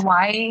missing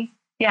Hawaii.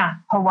 Yeah,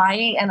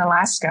 Hawaii and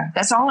Alaska.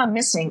 That's all I'm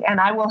missing. And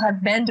I will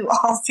have been to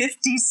all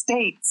 50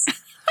 states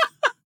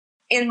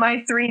in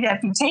my 3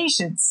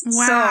 deputations.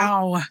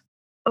 Wow.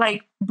 So,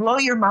 like, blow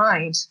your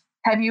mind.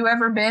 Have you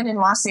ever been in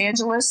Los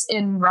Angeles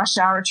in rush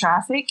hour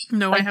traffic?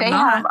 No, like, I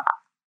have not. Have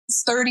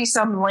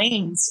 30-some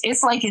lanes.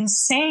 It's like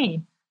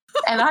insane.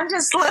 And I'm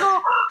just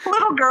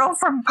little girl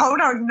from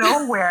Podunk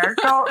nowhere,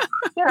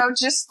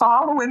 just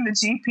following the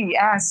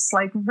GPS,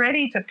 like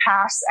ready to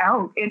pass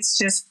out. It's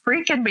just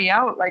freaking me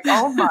out. Like,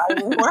 oh my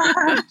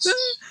word.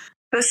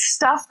 The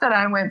stuff that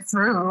I went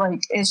through,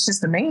 like, it's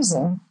just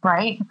amazing,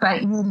 right?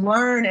 But you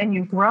learn and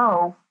you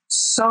grow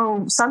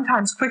so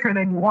sometimes quicker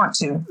than you want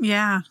to.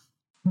 Yeah.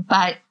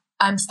 But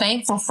I'm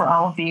thankful for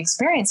all of the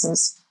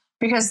experiences,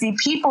 because the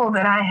people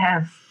that I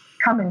have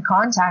come in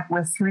contact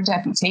with through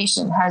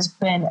deputation has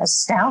been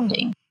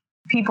astounding.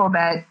 People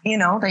that,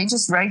 they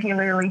just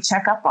regularly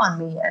check up on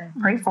me and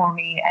pray for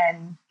me.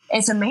 And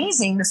it's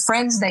amazing the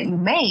friends that you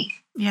make.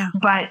 Yeah.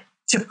 But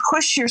to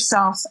push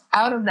yourself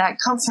out of that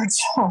comfort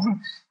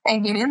zone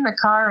and get in the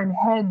car and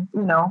head,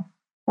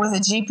 with a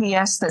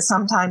GPS that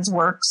sometimes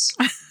works.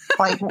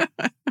 Like,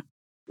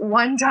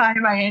 one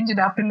time I ended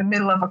up in the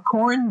middle of a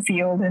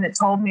cornfield and it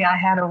told me I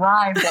had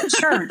arrived at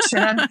church.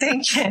 And I'm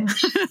thinking,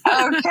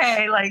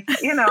 okay, like,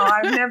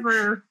 I've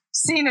never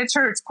seen a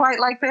church quite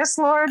like this,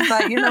 Lord.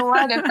 But you know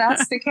what? If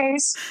that's the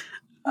case,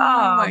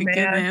 oh my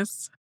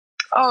goodness.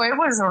 Oh, it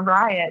was a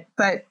riot.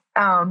 But,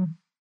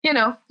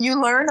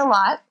 you learn a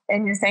lot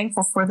and you're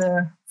thankful for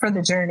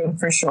the journey,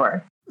 for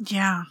sure.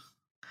 Yeah.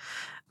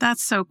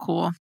 That's so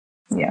cool.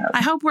 Yeah.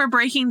 I hope we're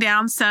breaking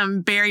down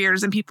some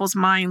barriers in people's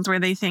minds where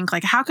they think,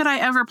 like, how could I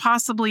ever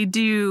possibly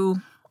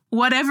do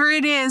whatever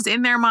it is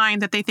in their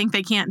mind that they think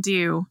they can't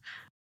do.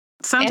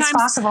 It's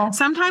possible.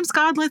 Sometimes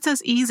God lets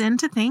us ease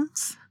into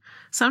things.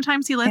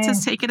 Sometimes he lets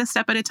us take it a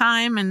step at a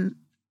time and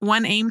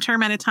one aim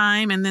term at a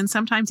time. And then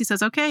sometimes he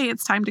says, okay,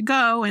 it's time to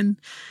go.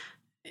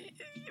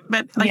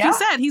 But like you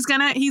said, he's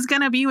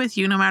gonna be with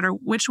you no matter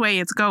which way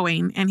it's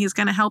going, and he's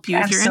gonna help you.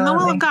 Absolutely. If you're in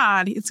the will of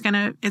God, it's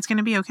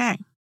gonna be okay.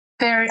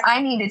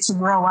 I needed to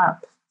grow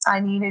up. I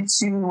needed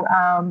to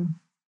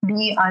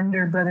be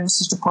under Brother and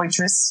Sister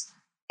Poitras,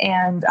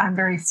 and I'm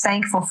very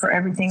thankful for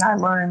everything I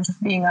learned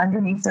being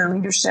underneath their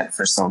leadership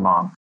for so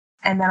long.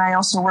 And then I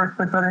also worked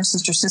with Brother and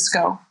Sister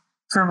Cisco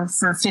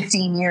for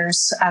 15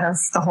 years out of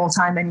the whole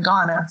time in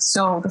Ghana.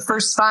 So the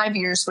first 5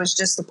 years was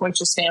just the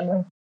Poitras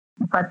family.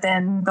 But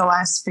then the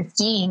last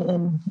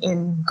 15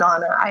 in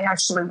Ghana, I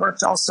actually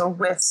worked also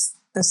with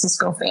the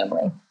Cisco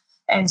family.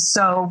 And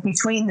so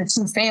between the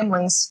two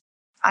families,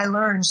 I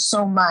learned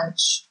so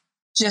much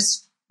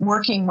just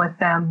working with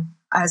them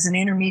as an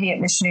intermediate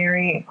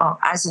missionary,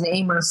 as an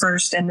aimer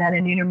first, and then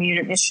an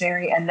intermediate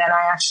missionary. And then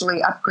I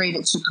actually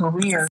upgraded to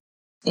career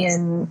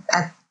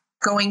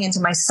going into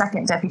my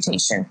second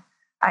deputation.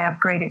 I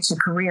upgraded to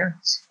career.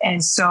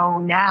 And so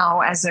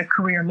now as a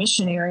career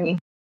missionary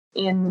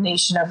in the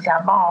nation of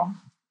Gabon,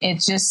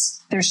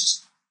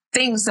 there's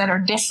things that are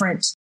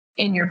different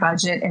in your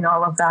budget and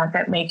all of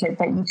that make it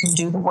that you can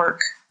do the work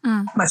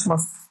much more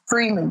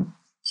freely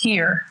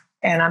here.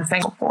 And I'm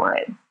thankful for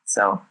it.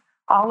 So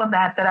all of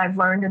that I've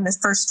learned in the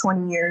first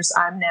 20 years,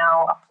 I'm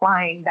now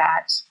applying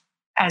that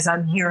as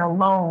I'm here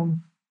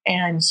alone.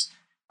 And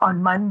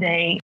on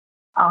Monday,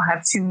 I'll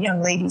have 2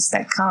 young ladies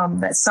that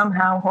come that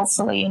somehow,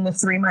 hopefully in the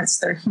 3 months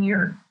they're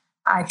here,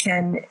 I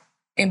can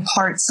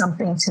impart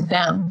something to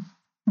them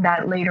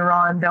that later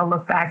on they'll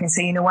look back and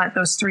say, you know what,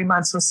 those 3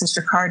 months with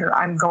Sister Carter,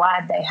 I'm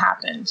glad they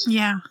happened.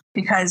 Yeah.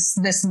 Because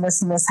this and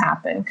this and this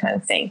happened kind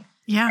of thing.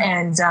 Yeah.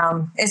 And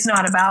it's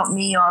not about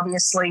me,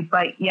 obviously,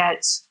 but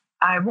yet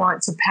I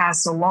want to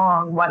pass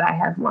along what I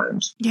have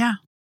learned. Yeah.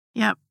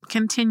 Yep.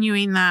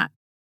 Continuing that,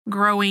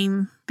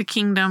 growing the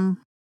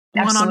kingdom.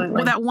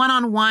 Absolutely. That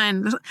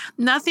one-on-one.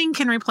 Nothing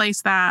can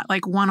replace that,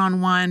 like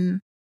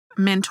one-on-one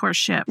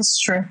mentorship. It's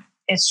true.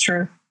 It's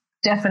true.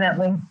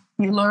 Definitely.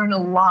 You learn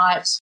a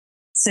lot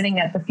sitting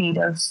at the feet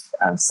of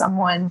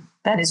someone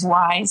that is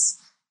wise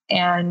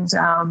and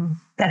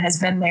that has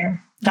been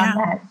there, done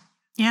that.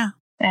 Yeah.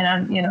 And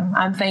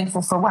I'm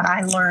thankful for what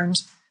I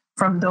learned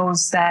from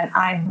those that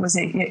I've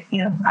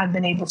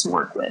been able to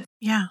work with.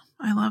 Yeah,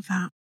 I love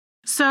that.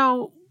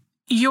 So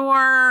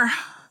your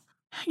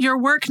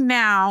work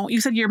now, you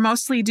said you're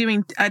mostly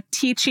doing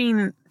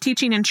teaching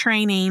and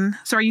training.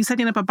 So are you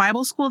setting up a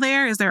Bible school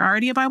there? Is there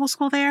already a Bible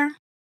school there?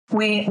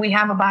 We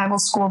have a Bible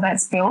school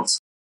that's built,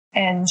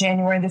 and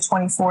January the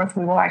 24th,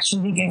 we will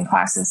actually begin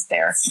classes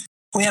there.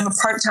 We have a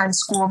part-time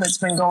school that's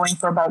been going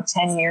for about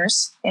 10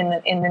 years in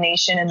the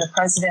nation, and the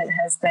president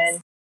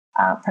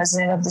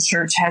of the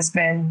church has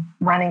been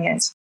running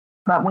it.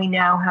 But we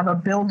now have a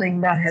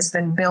building that has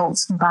been built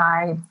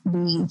by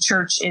the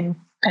church in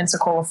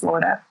Pensacola,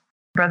 Florida,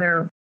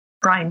 Brother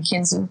Brian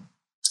Kinsey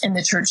in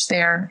the church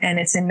there, and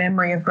it's in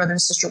memory of Brother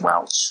and Sister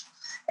Welch.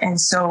 And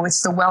so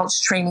it's the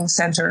Welch Training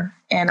Center,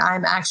 and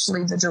I'm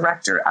actually the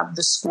director of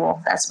the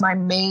school. That's my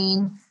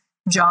main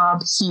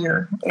job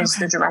here, is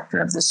the director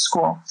of the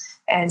school.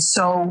 And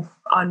so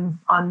on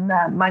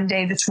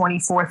Monday, the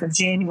 24th of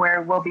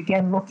January, we'll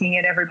begin looking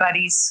at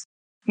everybody's,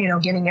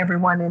 getting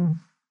everyone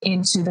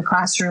into the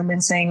classroom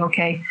and saying,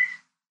 okay,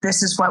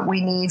 this is what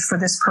we need for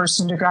this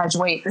person to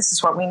graduate. This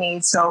is what we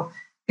need. So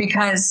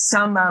because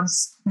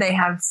they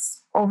have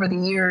over the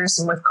years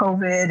and with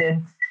COVID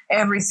and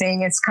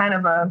everything, it's kind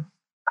of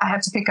I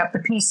have to pick up the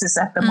pieces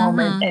at the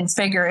moment and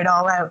figure it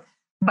all out,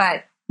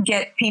 but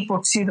get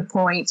people to the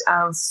point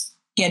of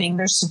getting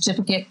their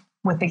certificate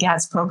with the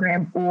GATS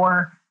program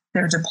or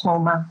their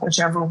diploma,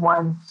 whichever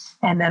one.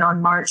 And then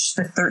on March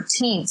the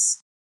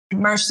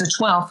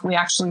 12th, we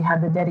actually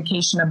had the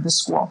dedication of the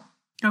school.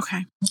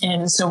 Okay.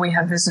 And so we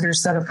have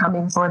visitors that are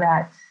coming for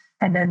that.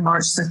 And then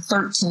March the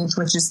 13th,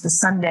 which is the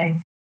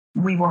Sunday,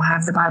 we will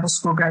have the Bible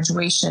school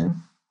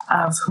graduation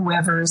of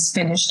whoever is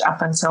finished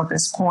up until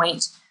this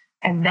point.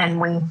 And then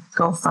we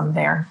go from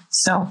there.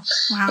 So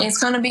It's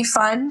going to be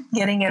fun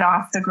getting it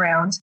off the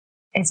ground.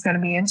 It's going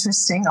to be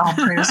interesting. All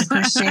prayers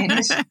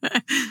appreciated.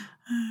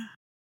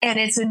 And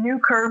it's a new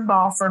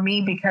curveball for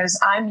me because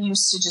I'm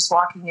used to just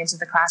walking into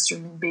the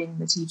classroom and being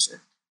the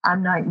teacher.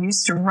 I'm not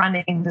used to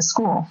running the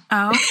school.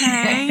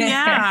 Okay,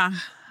 yeah.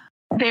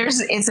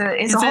 It's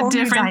a whole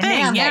different new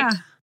dynamic. thing, yeah.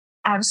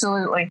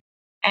 Absolutely.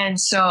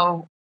 And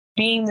so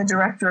being the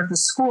director of the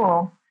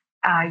school,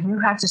 you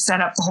have to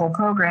set up the whole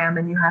program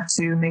and you have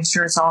to make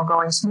sure it's all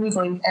going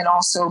smoothly and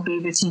also be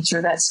the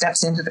teacher that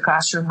steps into the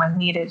classroom when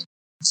needed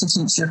to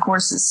teach your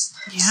courses.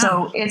 Yeah.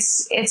 So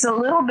it's a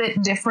little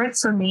bit different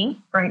for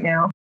me right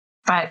now,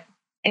 but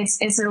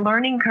it's a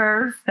learning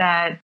curve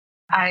that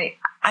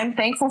I'm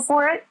thankful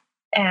for it.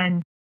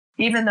 And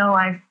even though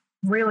I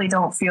really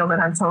don't feel that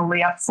I'm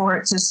totally up for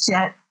it just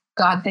yet,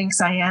 God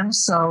thinks I am.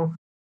 So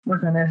we're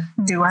going to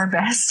do our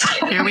best.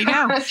 Here we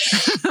go.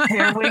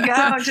 Here we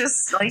go.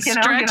 Just like,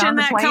 stretch get on in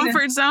that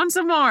comfort zone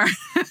some more.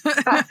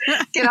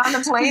 Get on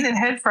the plane and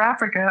head for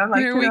Africa. Like,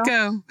 here we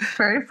go.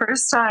 Very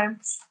first time.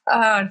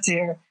 Oh,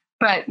 dear.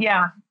 But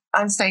yeah,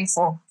 I'm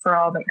thankful for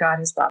all that God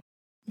has brought.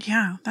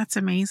 Yeah, that's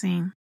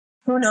amazing.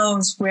 Who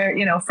knows where,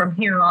 from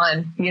here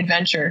on, the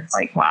adventure,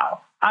 like,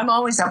 wow. I'm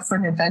always up for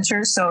an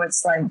adventure. So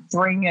it's like,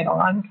 bring it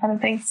on kind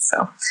of thing.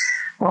 So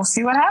we'll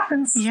see what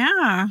happens.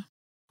 Yeah.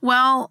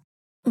 Well,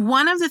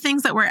 one of the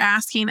things that we're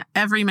asking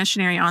every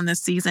missionary on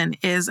this season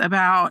is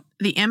about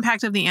the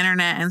impact of the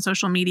internet and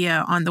social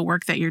media on the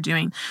work that you're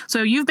doing.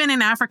 So you've been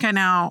in Africa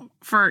now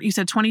for, you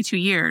said 22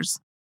 years.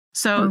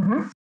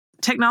 So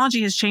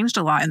technology has changed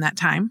a lot in that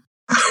time.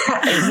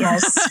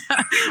 Yes.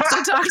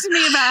 So talk to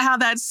me about how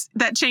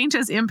that change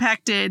has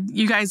impacted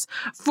you guys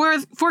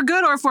for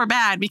good or for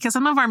bad, because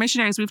some of our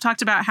missionaries, we've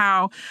talked about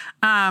how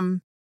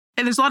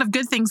there's a lot of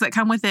good things that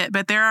come with it,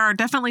 but there are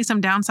definitely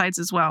some downsides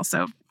as well.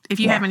 So if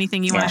you have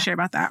anything you want to share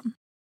about that.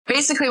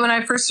 Basically, when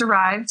I first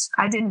arrived,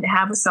 I didn't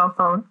have a cell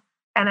phone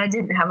and I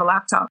didn't have a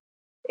laptop.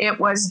 It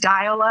was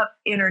dial-up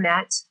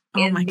internet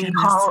in the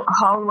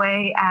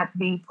hallway at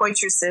the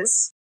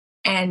Poitresses.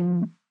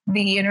 And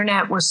the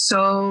internet was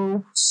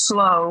so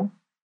slow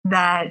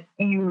that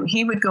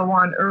he would go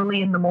on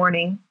early in the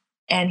morning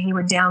and he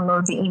would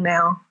download the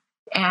email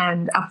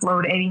and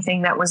upload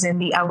anything that was in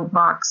the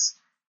outbox.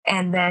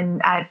 And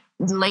then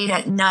late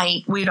at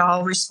night, we'd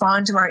all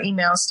respond to our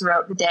emails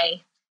throughout the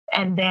day.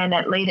 And then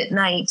late at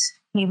night,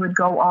 he would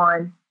go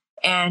on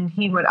and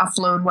he would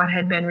upload what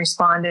had been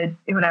responded,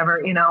 whatever,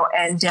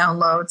 and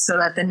download so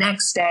that the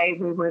next day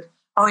we would,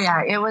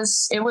 it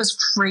was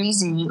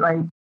crazy. Like,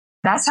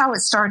 that's how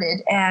it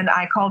started. And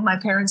I called my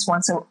parents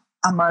once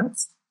a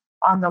month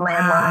on the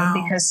landline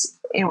because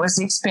it was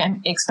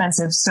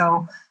expensive.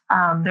 So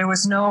there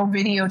was no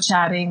video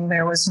chatting.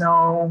 There was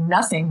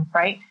nothing,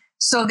 right?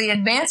 So the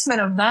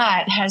advancement of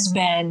that has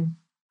been,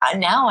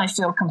 now I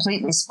feel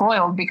completely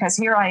spoiled because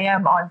here I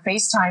am on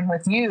FaceTime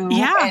with you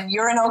and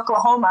you're in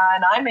Oklahoma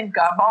and I'm in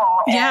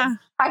Gabon and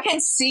I can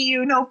see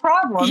you no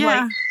problem.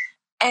 Yeah.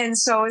 And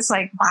so it's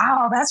like,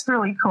 wow, that's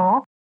really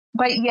cool.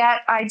 But yet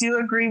I do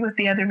agree with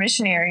the other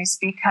missionaries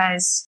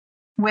because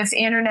with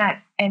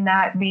internet and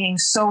that being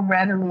so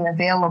readily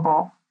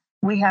available,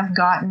 we have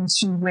gotten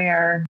to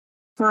where,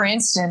 for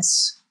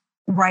instance,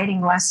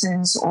 writing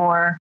lessons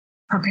or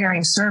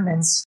preparing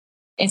sermons,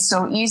 it's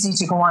so easy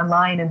to go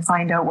online and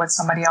find out what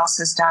somebody else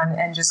has done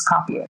and just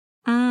copy it.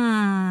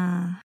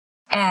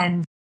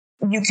 And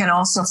you can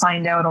also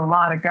find out a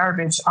lot of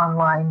garbage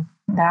online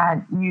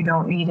that you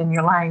don't need in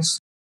your life.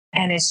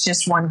 And it's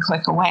just one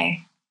click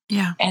away.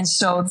 Yeah. And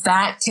so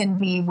that can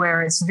be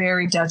where it's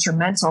very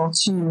detrimental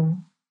to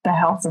the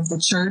health of the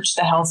church,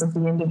 the health of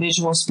the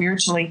individual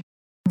spiritually,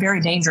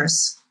 very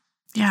dangerous.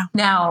 Yeah.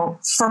 Now,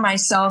 for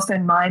myself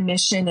and my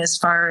mission, as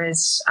far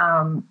as,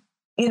 when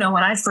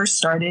I first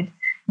started,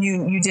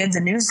 you did the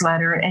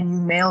newsletter and you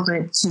mailed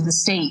it to the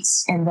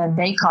States and then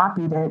they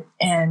copied it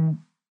and,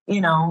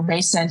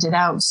 they sent it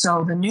out.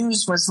 So the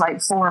news was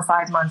like 4 or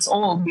 5 months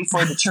old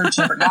before the church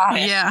ever got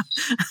it. Yeah.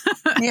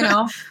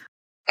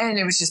 And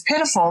it was just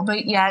pitiful,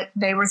 but yet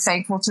they were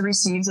thankful to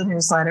receive the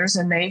newsletters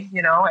and they,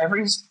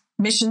 every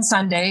Mission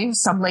Sunday,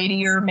 some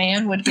lady or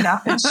man would get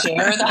up and share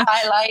the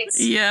highlights.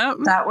 Yeah.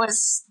 That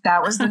was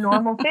the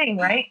normal thing,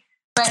 right?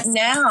 But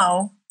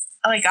now,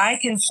 like, I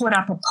can put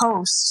up a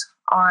post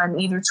on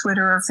either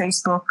Twitter or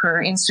Facebook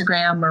or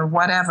Instagram or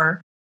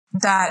whatever,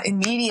 that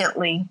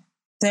immediately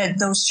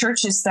those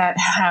churches that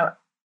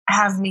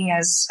have me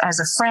as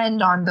a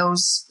friend on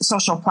those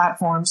social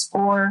platforms,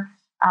 or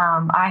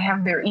I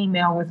have their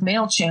email with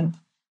MailChimp,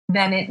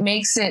 then it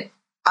makes it,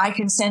 I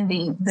can send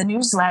the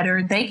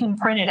newsletter, they can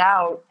print it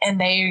out and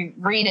they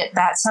read it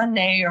that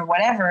Sunday or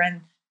whatever.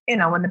 And,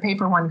 when the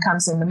paper one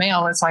comes in the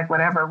mail, it's like,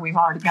 whatever, we've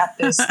already got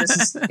this. This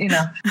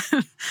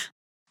is,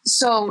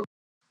 So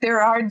there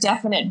are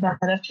definite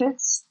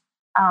benefits.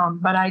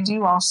 But I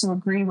do also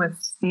agree with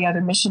the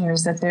other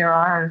missionaries that there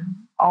are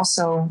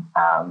also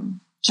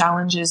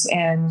challenges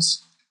and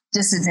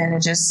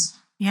disadvantages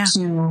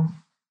to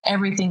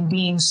everything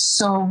being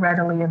so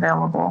readily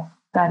available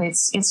that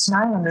it's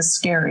nigh on the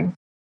scary.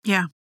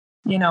 Yeah.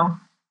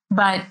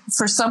 But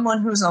for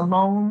someone who's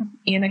alone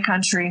in a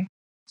country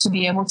to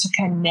be able to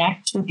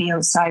connect with the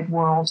outside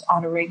world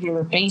on a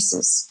regular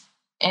basis,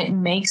 it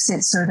makes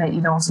it so that you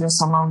don't feel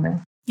so lonely.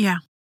 Yeah.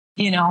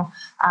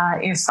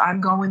 If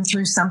I'm going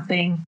through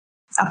something,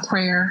 a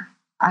prayer,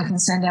 I can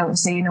send out and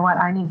say, you know what,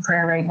 I need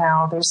prayer right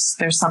now.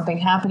 There's something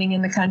happening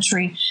in the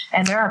country.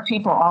 And there are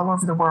people all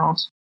over the world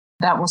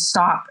that will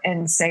stop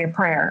and say a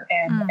prayer.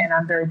 And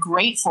I'm very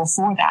grateful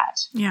for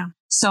that. Yeah.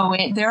 So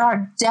there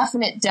are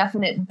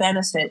definite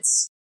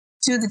benefits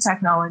to the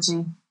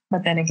technology.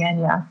 But then again,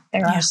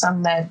 there are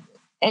some that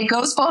it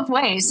goes both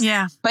ways.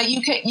 Yeah. But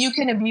you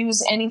can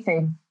abuse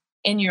anything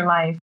in your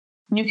life.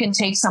 You can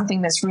take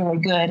something that's really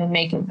good and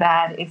make it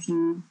bad if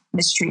you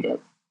mistreat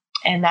it.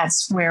 And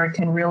that's where it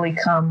can really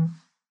come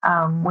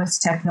with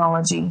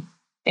technology.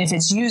 If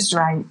it's used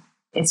right,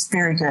 it's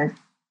very good.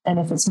 And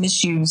if it's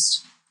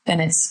misused, then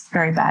it's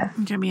very bad.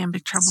 You can be in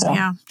big trouble. So,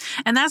 yeah.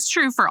 And that's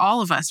true for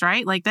all of us,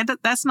 right? Like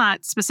that's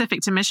not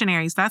specific to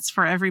missionaries. That's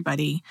for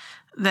everybody.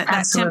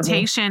 That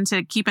temptation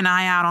to keep an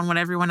eye out on what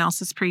everyone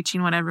else is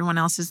preaching, what everyone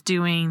else is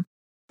doing.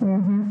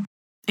 Mm-hmm.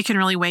 It can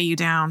really weigh you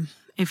down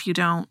if you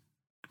don't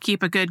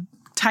keep a good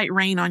tight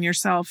rein on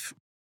yourself.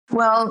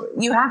 Well,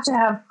 you have to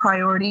have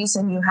priorities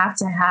and you have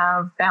to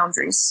have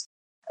boundaries.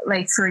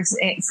 Like for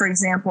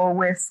example,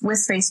 with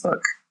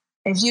Facebook,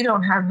 if you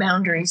don't have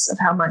boundaries of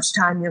how much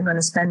time you're going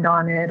to spend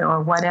on it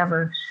or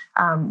whatever,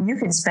 you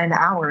can spend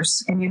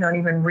hours and you don't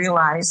even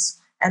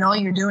realize. And all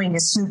you're doing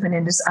is snooping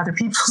into other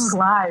people's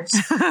lives.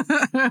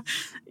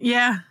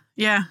 Yeah.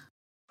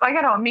 Like,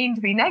 I don't mean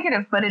to be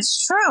negative, but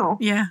it's true.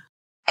 Yeah.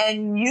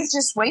 And you've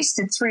just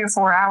wasted 3 or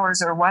 4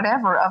 hours or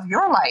whatever of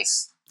your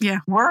life. Yeah.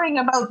 Worrying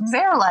about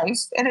their life.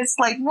 And it's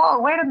like,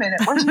 whoa, wait a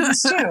minute. What did you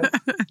just do?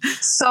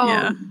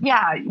 So,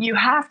 yeah, you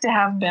have to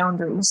have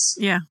boundaries.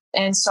 Yeah.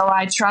 And so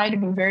I try to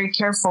be very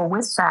careful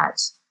with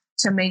that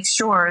to make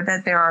sure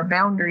that there are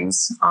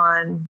boundaries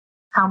on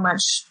how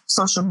much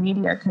social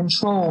media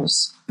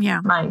controls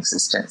my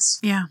existence.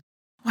 Yeah.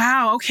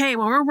 Wow. Okay.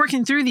 Well, we're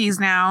working through these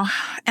now.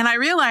 And I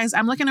realized,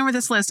 I'm looking over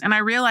this list and I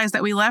realized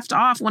that we left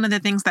off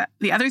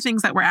the other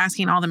things that we're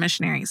asking all the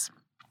missionaries.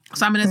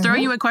 So I'm going to throw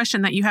you a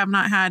question that you have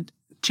not had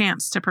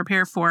chance to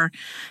prepare for.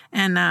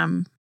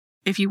 And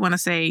if you want to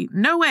say,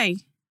 no way,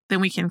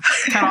 then we can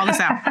cut all this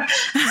out.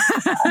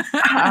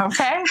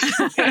 Okay.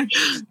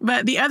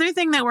 But the other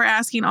thing that we're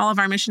asking all of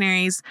our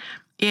missionaries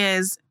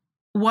is,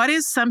 what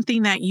is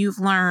something that you've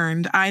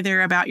learned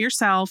either about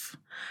yourself,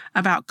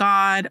 about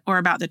God, or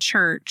about the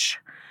church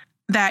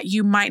that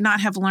you might not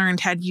have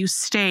learned had you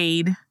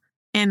stayed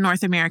in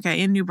North America,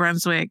 in New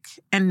Brunswick,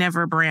 and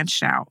never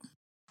branched out?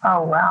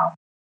 Oh, wow.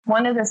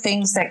 One of the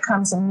things that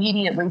comes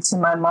immediately to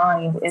my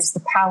mind is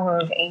the power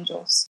of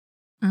angels.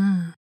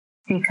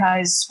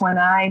 Because when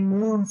I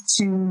moved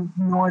to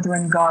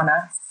northern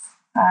Ghana,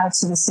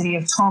 to the city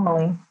of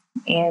Tomale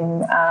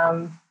in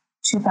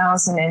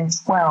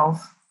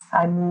 2012,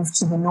 I moved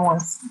to the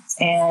north,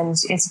 and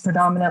it's a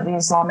predominantly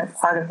Islamic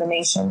part of the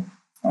nation.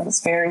 And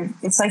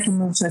it's like you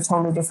moved to a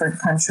totally different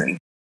country,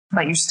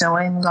 but you're still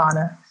in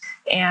Ghana.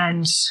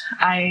 And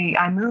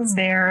I moved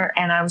there,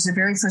 and I was the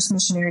very first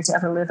missionary to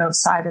ever live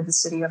outside of the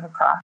city of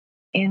Accra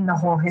in the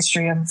whole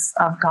history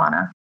of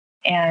Ghana.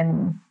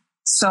 And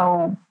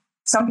so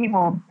some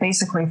people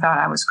basically thought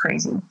I was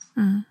crazy.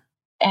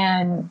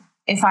 And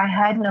if I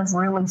hadn't have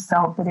really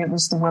felt that it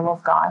was the will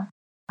of God,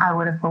 I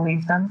would have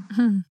believed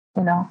them,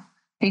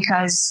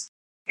 because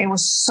it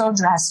was so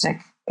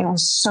drastic. It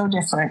was so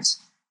different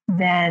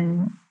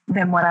than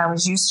what I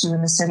was used to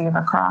in the city of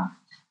Accra.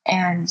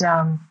 And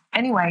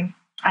anyway,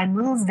 I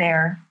moved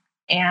there,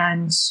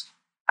 and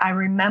I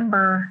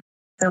remember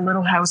the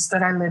little house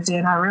that I lived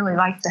in. I really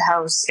liked the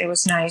house. It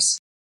was nice.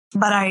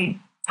 But I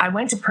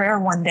went to prayer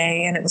one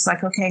day, and it was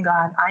like, okay,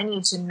 God, I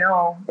need to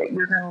know that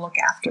you're going to look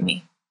after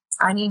me.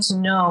 I need to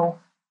know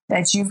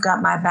that you've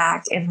got my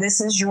back. If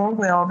this is your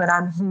will that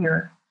I'm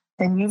here,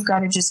 then you've got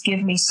to just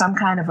give me some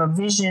kind of a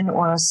vision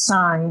or a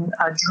sign,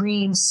 a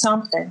dream,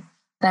 something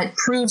that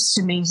proves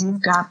to me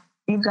you've got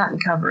me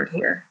covered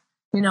here.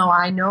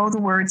 I know the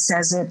word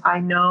says it. I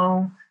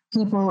know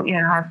people,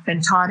 I've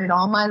been taught it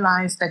all my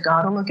life that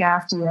God will look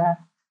after you,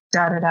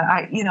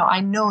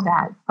 I know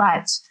that,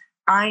 but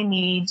I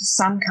need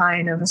some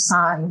kind of a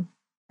sign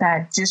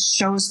that just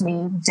shows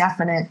me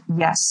definite,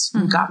 yes,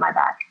 you got my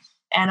back.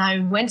 And I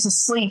went to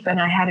sleep and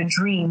I had a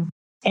dream,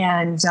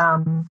 and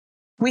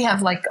we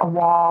have like a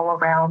wall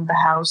around the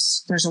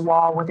house. There's a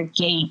wall with a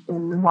gate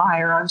and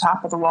wire on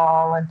top of the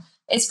wall, and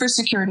it's for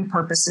security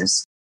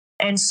purposes.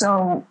 And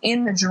so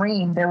in the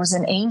dream, there was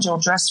an angel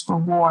dressed for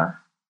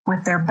war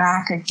with their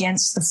back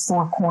against the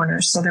 4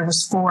 corners. So there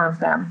was 4 of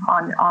them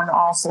on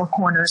all 4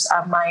 corners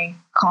of my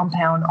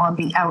compound on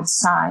the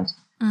outside.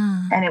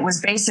 And it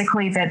was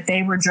basically that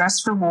they were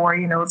dressed for war.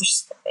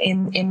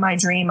 In my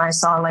dream, I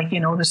saw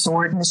the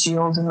sword and the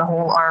shield and the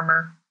whole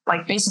armor,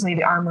 like basically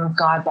the armor of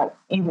God that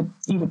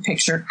you would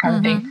picture kind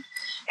of thing.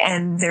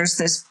 And there's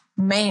this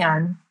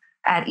man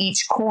at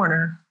each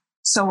corner.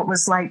 So it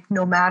was like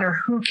no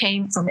matter who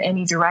came from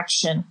any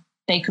direction,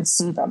 they could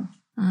see them.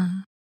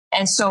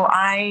 And so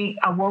I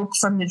awoke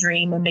from the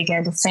dream and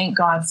began to thank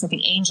God for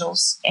the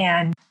angels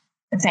and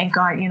thank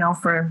God,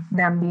 for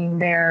them being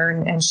there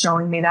and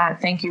showing me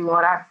that. Thank you,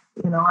 Lord.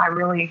 I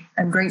really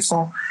am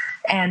grateful.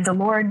 And the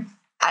Lord,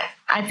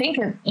 I think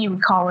that you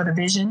would call it a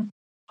vision,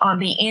 on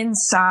the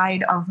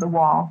inside of the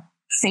wall,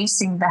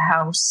 facing the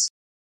house,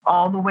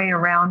 all the way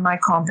around my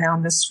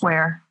compound, the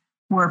square,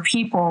 were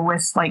people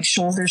with like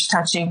shoulders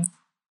touching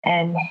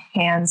and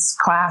hands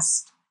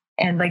clasped,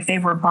 and like they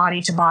were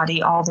body to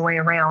body all the way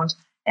around,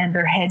 and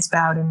their heads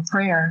bowed in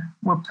prayer,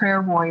 were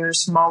prayer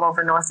warriors from all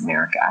over North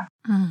America.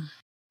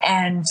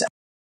 And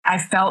I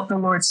felt the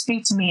Lord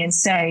speak to me and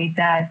say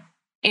that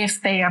if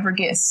they ever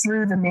get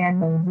through the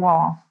man-made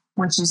wall,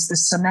 which is the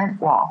cement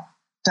wall,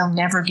 they'll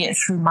never get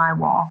through my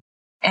wall.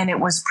 And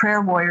it was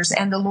prayer warriors.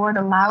 And the Lord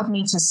allowed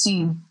me to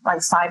see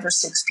like 5 or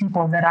 6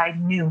 people that I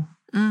knew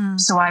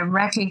So I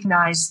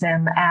recognize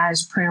them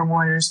as prayer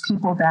warriors,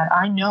 people that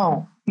I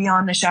know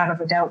beyond the shadow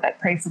of a doubt that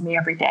pray for me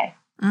every day.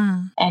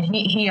 And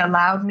he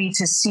allowed me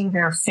to see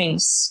their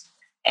face.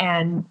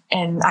 And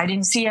I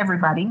didn't see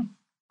everybody,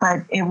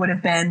 but it would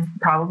have been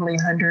probably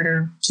 100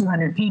 or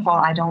 200 people.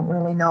 I don't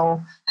really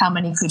know how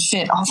many could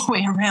fit all the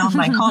way around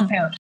my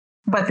compound,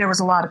 but there was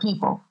a lot of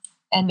people.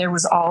 And there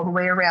was all the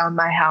way around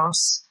my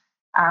house,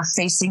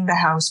 facing the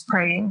house,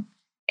 praying.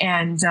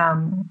 And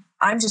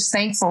I'm just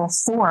thankful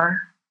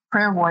for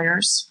prayer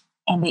warriors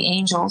and the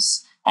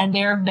angels. And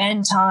there have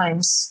been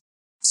times,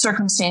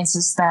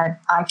 circumstances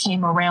that I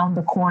came around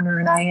the corner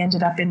and I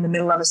ended up in the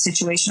middle of a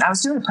situation. I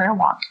was doing a prayer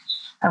walk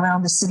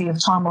around the city of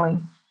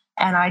Tomalee,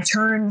 and I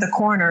turned the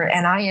corner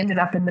and I ended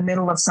up in the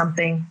middle of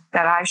something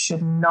that I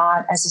should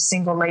not, as a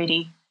single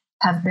lady,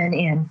 have been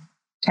in.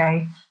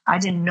 Okay. I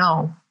didn't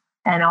know.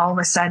 And all of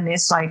a sudden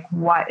it's like,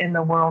 what in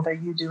the world are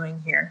you doing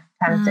here?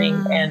 Kind of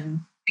thing. And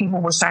people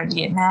were starting to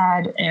get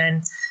mad,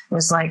 and it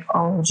was like,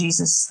 oh,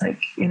 Jesus, like,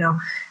 you know,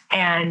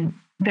 and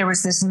there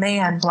was this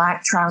man,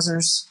 black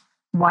trousers,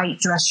 white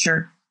dress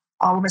shirt.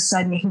 All of a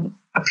sudden he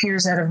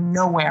appears out of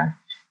nowhere.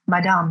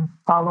 Madame,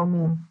 follow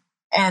me.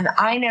 And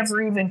I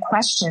never even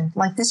questioned,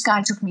 like, this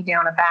guy took me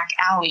down a back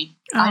alley.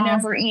 I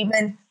never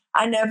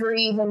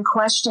even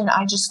questioned.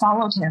 I just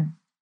followed him.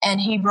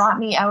 And he brought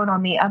me out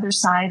on the other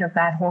side of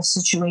that whole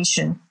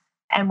situation.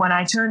 And when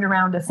I turned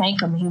around to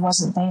thank him, he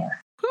wasn't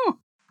there.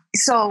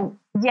 So,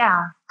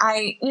 yeah,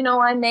 I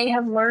may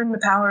have learned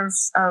the power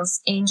of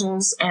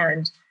angels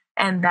and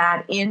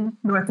that in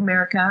North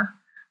America.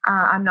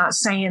 I'm not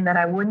saying that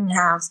I wouldn't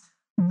have,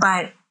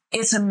 but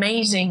it's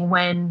amazing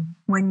when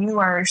you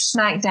are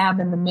smack dab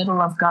in the middle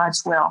of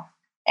God's will.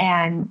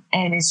 And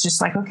it's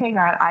just like, okay,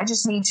 God, I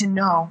just need to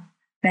know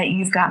that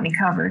you've got me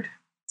covered.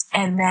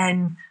 And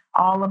then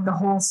all of the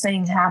whole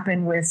thing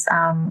happened with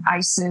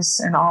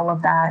ISIS and all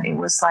of that. It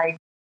was like,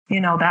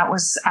 that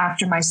was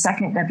after my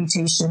second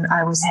deputation.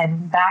 I was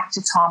heading back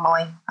to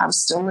Tomalee. I was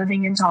still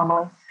living in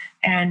Tomalee.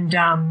 And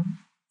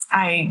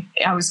I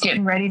was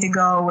getting ready to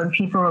go, and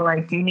people were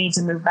like, you need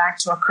to move back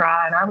to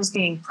Accra. And I was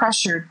being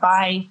pressured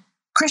by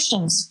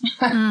Christians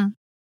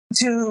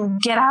to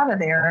get out of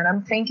there. And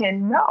I'm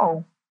thinking,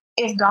 no,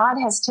 if God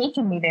has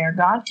taken me there,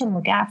 God can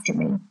look after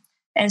me.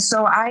 And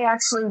so I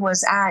actually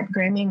was at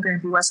Grammy and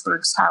Grampy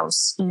Westberg's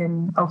house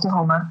in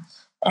Oklahoma,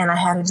 and I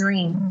had a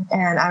dream.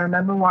 And I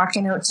remember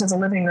walking out to the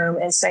living room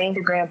and saying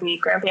to Grampy,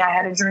 I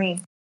had a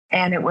dream.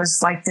 And it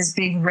was like this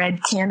big red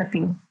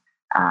canopy,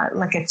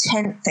 like a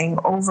tent thing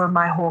over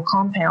my whole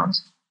compound.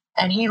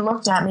 And he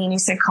looked at me and he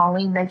said,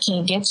 Colleen, they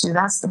can't get you.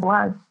 That's the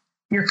blood.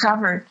 You're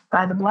covered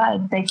by the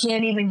blood. They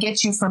can't even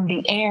get you from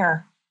the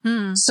air.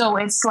 So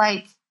it's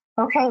like,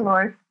 okay,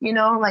 Lord,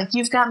 like,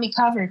 you've got me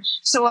covered.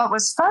 So what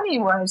was funny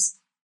was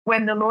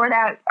when the Lord,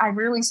 I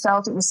really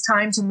felt it was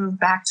time to move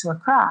back to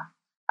Accra.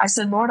 I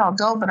said, Lord, I'll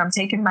go, but I'm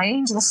taking my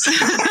angels.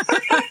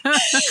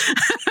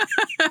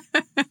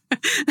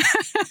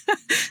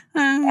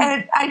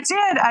 And I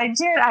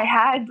did. I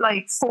had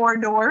like 4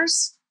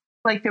 doors.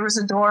 Like, there was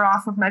a door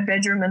off of my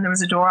bedroom, and there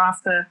was a door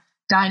off the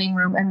dining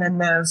room. And then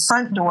the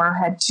front door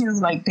had 2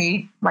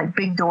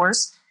 big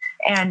doors.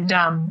 And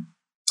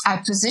I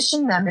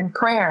positioned them in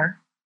prayer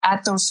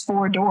at those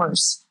 4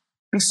 doors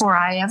before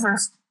I ever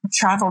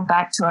traveled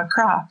back to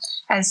Accra.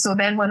 And so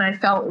then when I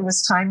felt it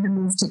was time to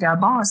move to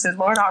Gabon, I said,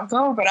 Lord, I'll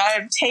go, but I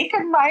have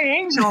taken my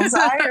angels.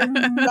 I am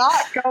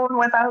not going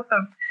without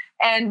them.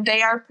 And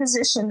they are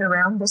positioned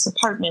around this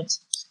apartment.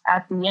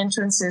 At the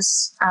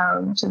entrances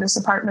to this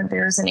apartment,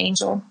 there is an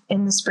angel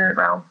in the spirit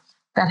realm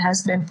that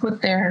has been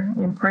put there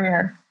in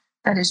prayer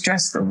that is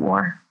dressed for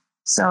war.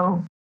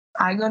 So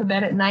I go to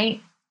bed at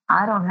night.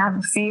 I don't have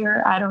a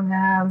fear.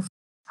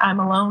 I'm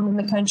alone in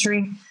the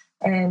country,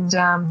 and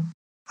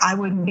I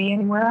wouldn't be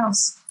anywhere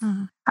else.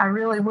 I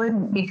really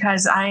wouldn't,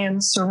 because I am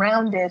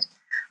surrounded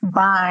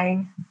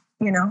by,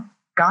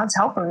 God's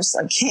helpers.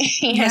 Like,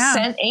 he has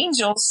sent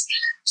angels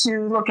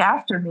to look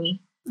after me.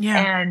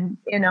 And,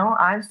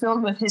 I'm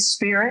filled with his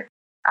spirit.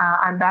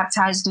 I'm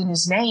baptized in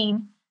his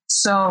name.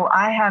 So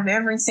I have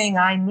everything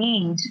I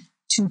need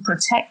to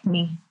protect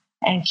me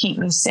and keep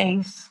me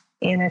safe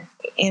in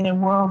a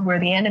world where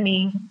the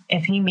enemy,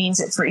 if he means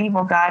it for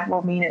evil, God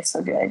will mean it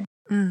for good.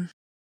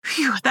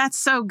 Phew, that's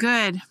so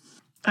good.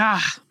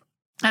 That's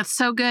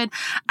so good.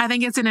 I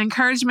think it's an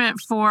encouragement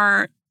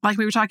for, like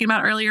we were talking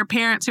about earlier,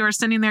 parents who are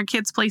sending their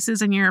kids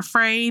places and you're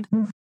afraid.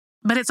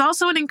 But it's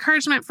also an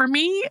encouragement for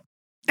me.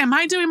 Am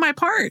I doing my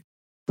part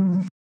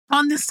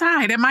on this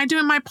side? Am I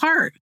doing my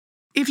part?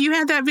 If you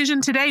had that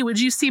vision today, would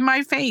you see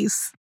my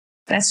face?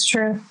 That's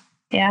true.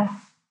 Yeah.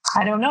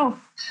 I don't know.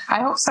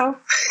 I hope so.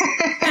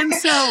 And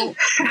so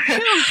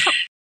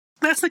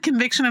that's the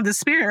conviction of the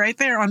Spirit right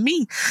there on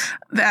me,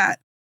 that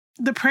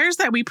the prayers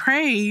that we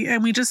pray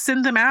and we just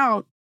send them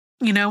out,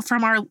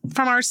 from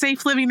our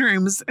safe living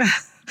rooms.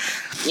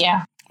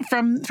 Yeah.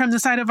 From the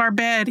side of our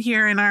bed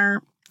here in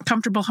our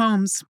comfortable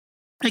homes.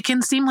 It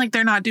can seem like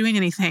they're not doing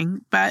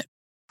anything, but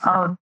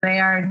they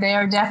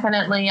are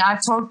definitely.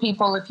 I've told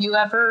people,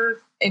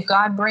 if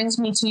God brings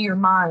me to your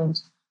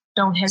mind,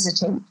 don't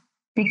hesitate.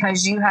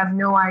 because you have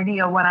no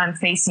idea what I'm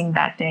facing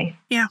that day.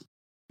 Yeah.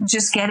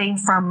 Just getting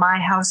from my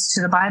house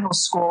to the Bible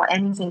school,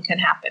 anything can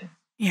happen.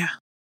 Yeah.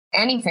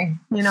 Anything,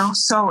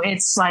 So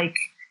it's like,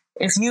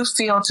 if you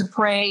feel to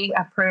pray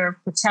a prayer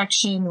of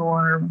protection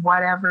or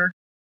whatever,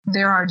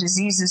 there are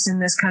diseases in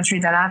this country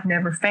that I've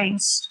never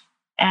faced.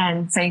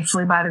 And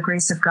thankfully, by the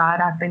grace of God,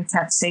 I've been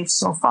kept safe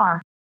so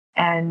far.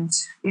 And,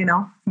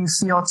 you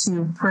feel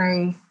to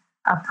pray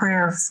a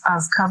prayer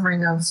of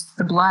covering of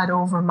the blood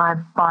over my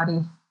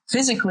body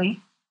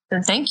physically,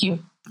 then thank you.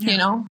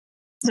 Yeah.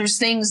 There's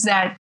things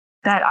that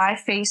I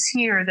face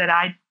here that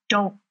I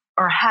don't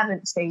or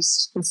haven't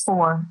faced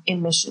before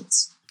in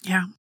missions.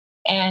 Yeah.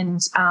 And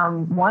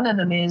one of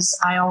them is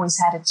I always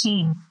had a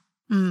team.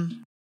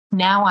 Mm.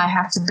 Now I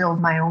have to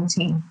build my own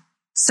team.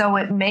 So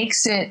it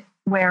makes it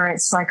where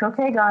it's like,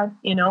 okay, God,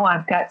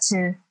 I've got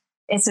to,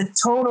 it's a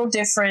total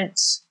different,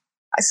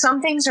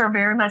 some things are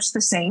very much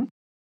the same,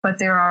 but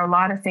there are a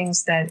lot of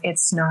things that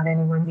it's not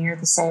anywhere near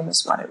the same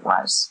as what it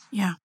was.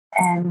 Yeah.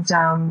 And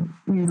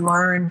you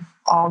learn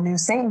all new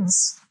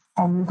things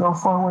and you go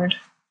forward.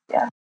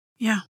 Yeah.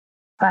 Yeah.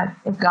 But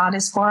if God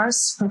is for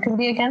us, who can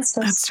be against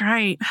us? That's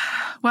right.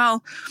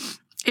 Well,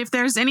 if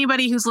there's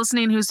anybody who's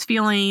listening who's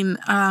feeling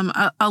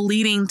a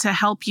leading to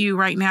help you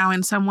right now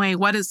in some way,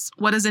 what is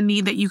a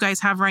need that you guys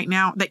have right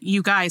now, that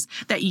you, Colleen,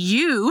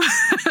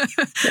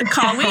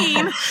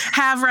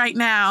 have right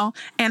now,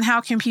 and how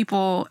can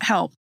people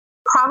help?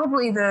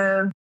 Probably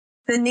the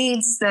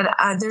needs that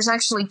there's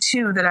actually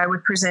two that I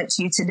would present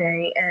to you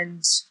today,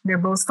 and they're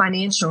both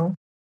financial.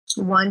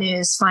 One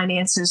is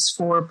finances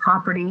for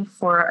property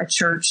for a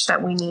church,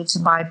 that we need to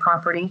buy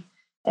property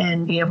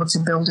and be able to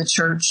build a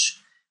church.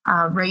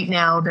 Right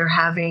now, they're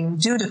having,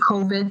 due to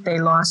COVID, they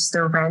lost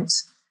their rent.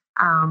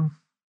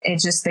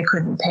 They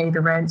couldn't pay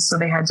the rent, so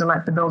they had to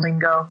let the building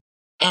go.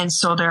 And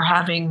so they're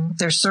having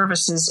their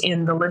services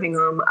in the living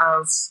room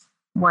of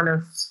one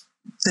of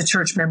the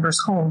church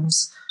members'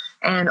 homes.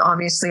 And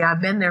obviously,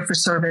 I've been there for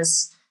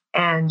service,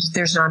 and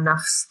there's not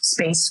enough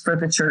space for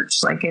the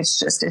church. Like,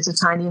 it's a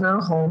tiny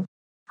little home.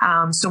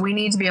 So we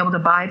need to be able to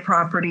buy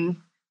property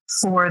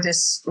for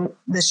this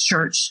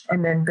church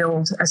and then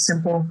build a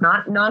simple,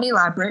 not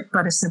elaborate,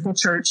 but a simple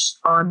church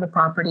on the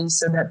property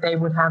so that they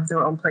would have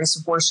their own place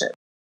of worship.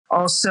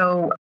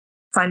 Also,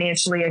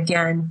 financially,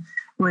 again,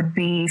 would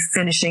be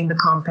finishing the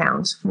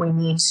compound. We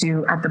need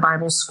to, at the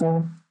Bible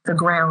school, the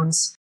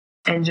grounds,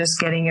 and just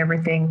getting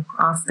everything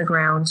off the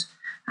ground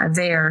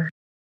there.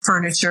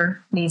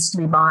 Furniture needs to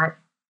be bought.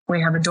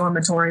 We have a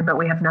dormitory, but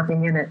we have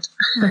nothing in it.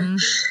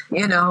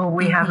 Mm-hmm.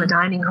 We have a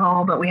dining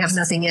hall, but we have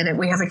nothing in it.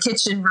 We have a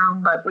kitchen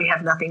room, but we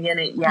have nothing in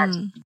it yet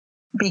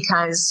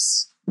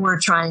because we're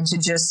trying to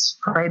just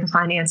pray the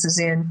finances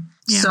in.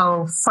 Yeah.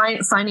 So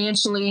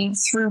financially,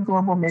 through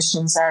Global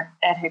Missions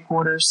at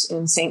headquarters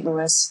in St.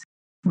 Louis,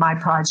 my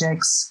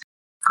projects,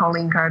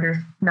 Colleen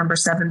Carter, number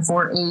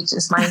 748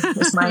 is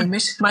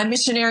my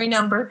missionary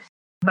number.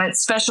 But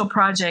special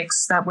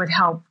projects that would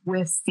help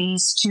with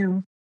these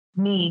two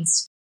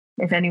needs.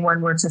 If anyone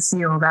were to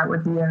feel, that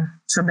would be a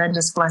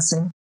tremendous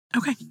blessing.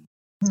 Okay.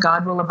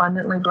 God will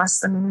abundantly bless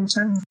them in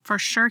return. For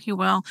sure he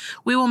will.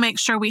 We will make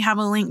sure we have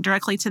a link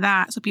directly to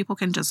that so people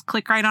can just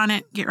click right on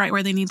it, get right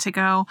where they need to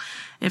go.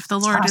 If the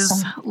Lord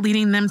is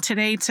leading them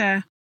today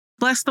to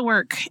bless the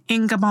work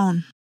in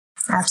Gabon.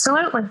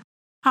 Absolutely.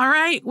 All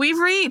right. We've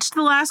reached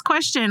the last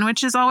question,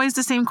 which is always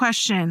the same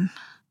question.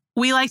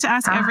 We like to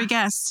ask every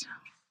guest,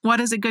 what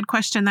is a good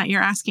question that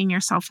you're asking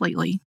yourself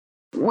lately?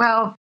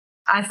 Well,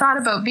 I thought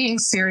about being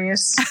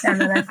serious,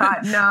 and then I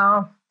thought,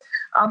 no,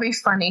 I'll be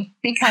funny,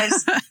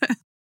 because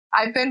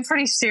I've been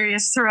pretty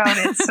serious throughout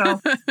it.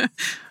 So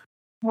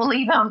we'll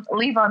leave on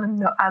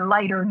a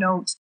lighter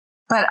note.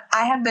 But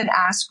I have been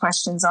asked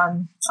questions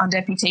on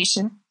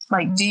deputation,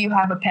 like, do you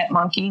have a pet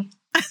monkey?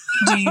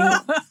 Do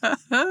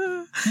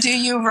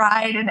you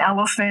ride an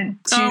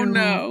elephant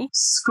to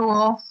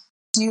school?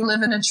 Do you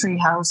live in a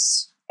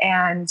treehouse?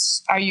 And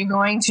are you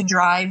going to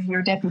drive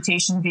your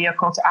deputation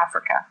vehicle to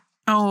Africa?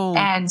 Oh.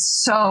 And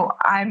so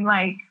I'm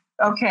like,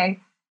 okay,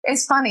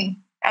 it's funny.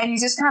 And you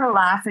just kind of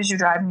laugh as you're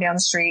driving down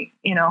the street,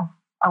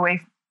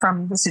 away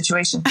from the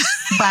situation.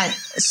 But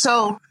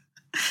so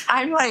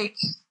I'm like,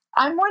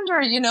 I'm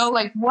wondering,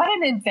 what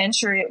an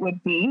adventure it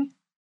would be.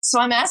 So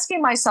I'm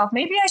asking myself,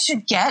 maybe I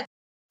should get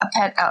a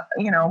pet,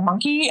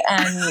 monkey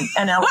and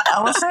an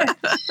elephant.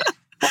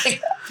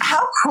 Like,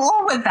 how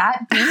cool would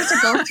that be to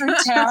go through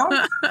town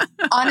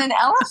on an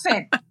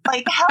elephant?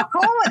 Like, how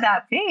cool would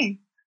that be?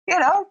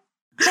 To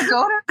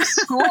go to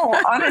school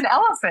on an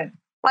elephant.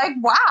 Like,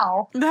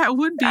 wow. That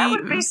would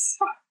be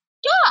so,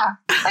 yeah.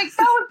 Like,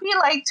 that would be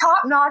like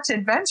top-notch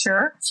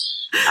adventure.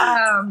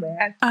 Oh,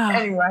 man.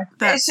 Anyway,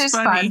 it's just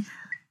fun.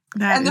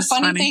 And the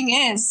funny thing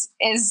is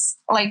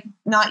like,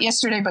 not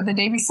yesterday, but the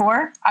day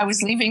before, I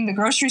was leaving the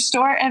grocery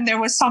store and there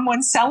was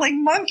someone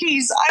selling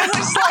monkeys. I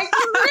was like,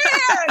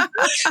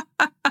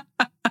 man,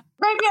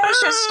 maybe I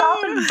should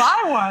stop and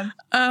buy one.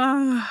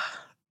 Oh,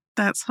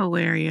 that's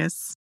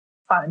hilarious.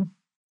 Fun.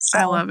 So,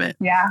 I love it.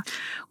 Yeah.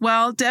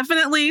 Well,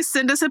 definitely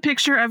send us a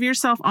picture of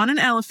yourself on an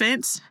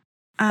elephant.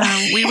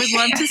 We would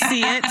love to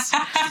see it.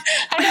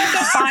 I have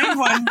to find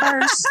one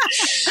first.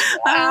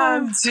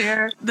 Oh,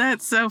 dear.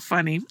 That's so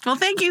funny. Well,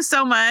 thank you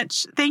so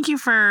much. Thank you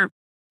for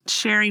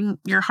sharing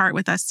your heart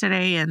with us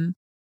today. And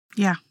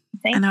I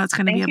know it's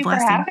going to be a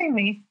blessing. Thank you for having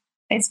me.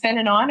 It's been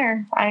an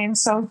honor. I am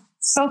so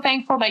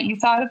thankful that you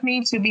thought of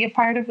me to be a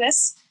part of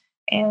this.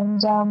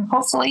 And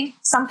hopefully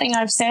something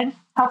I've said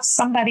helps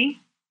somebody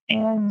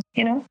and,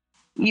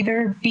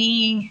 either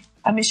be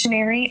a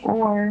missionary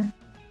or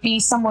be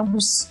someone who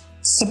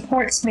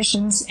supports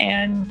missions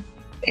and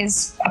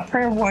is a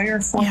prayer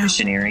warrior for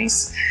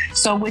missionaries.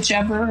 So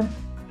whichever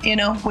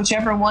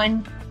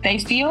one they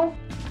feel,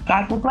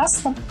 God will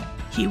bless them.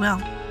 He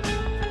will.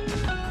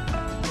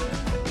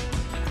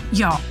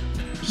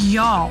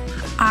 Y'all,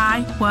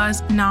 I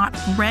was not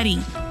ready.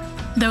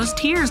 Those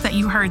tears that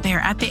you heard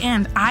there at the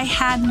end, I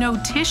had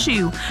no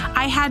tissue.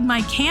 I had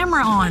my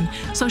camera on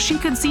so she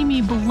could see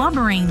me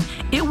blubbering.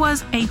 It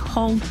was a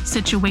whole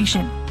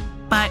situation.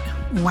 But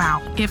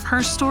wow, if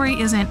her story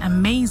isn't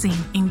amazing,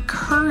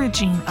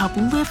 encouraging,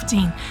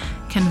 uplifting,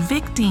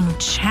 convicting,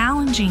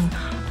 challenging,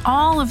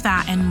 all of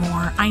that and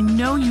more, I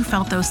know you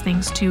felt those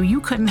things too. You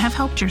couldn't have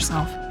helped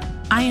yourself.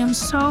 I am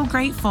so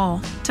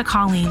grateful to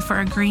Colleen for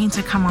agreeing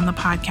to come on the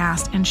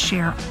podcast and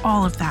share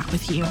all of that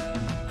with you.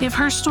 If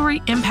her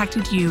story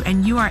impacted you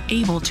and you are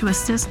able to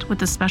assist with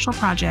the special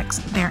projects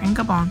there in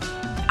Gabon,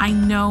 I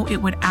know it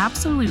would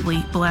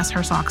absolutely bless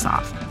her socks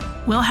off.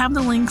 We'll have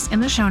the links in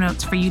the show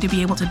notes for you to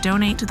be able to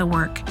donate to the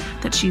work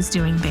that she's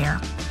doing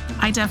there.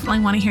 I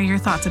definitely want to hear your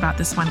thoughts about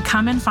this one.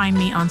 Come and find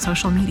me on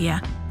social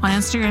media. On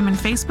Instagram and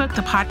Facebook,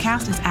 the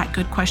podcast is at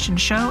Good Question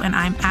Show, and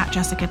I'm at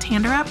Jessica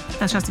Tanderup.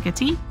 That's Jessica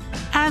T,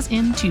 as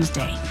in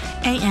Tuesday,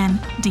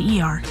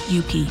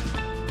 ANDERUP.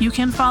 You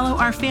can follow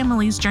our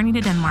family's journey to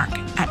Denmark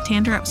at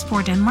Tanderups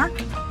for Denmark,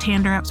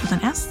 Tanderups with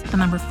an S, the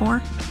number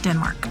 4,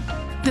 Denmark.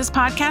 This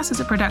podcast is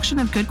a production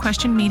of Good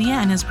Question Media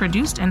and is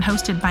produced and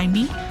hosted by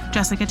me,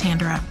 Jessica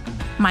Tanderup,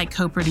 my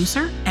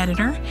co-producer,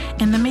 editor,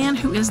 and the man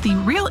who is the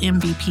real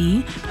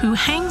MVP who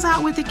hangs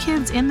out with the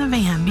kids in the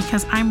van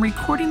because I'm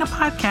recording a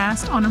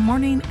podcast on a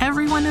morning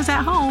everyone is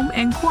at home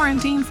and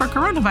quarantined for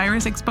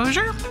coronavirus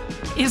exposure,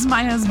 is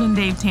my husband,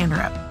 Dave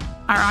Tanderup.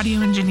 Our audio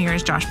engineer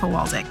is Josh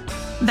Powalczyk.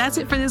 That's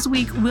it for this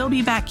week. We'll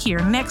be back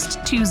here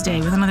next Tuesday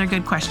with another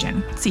good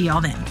question. See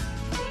y'all then.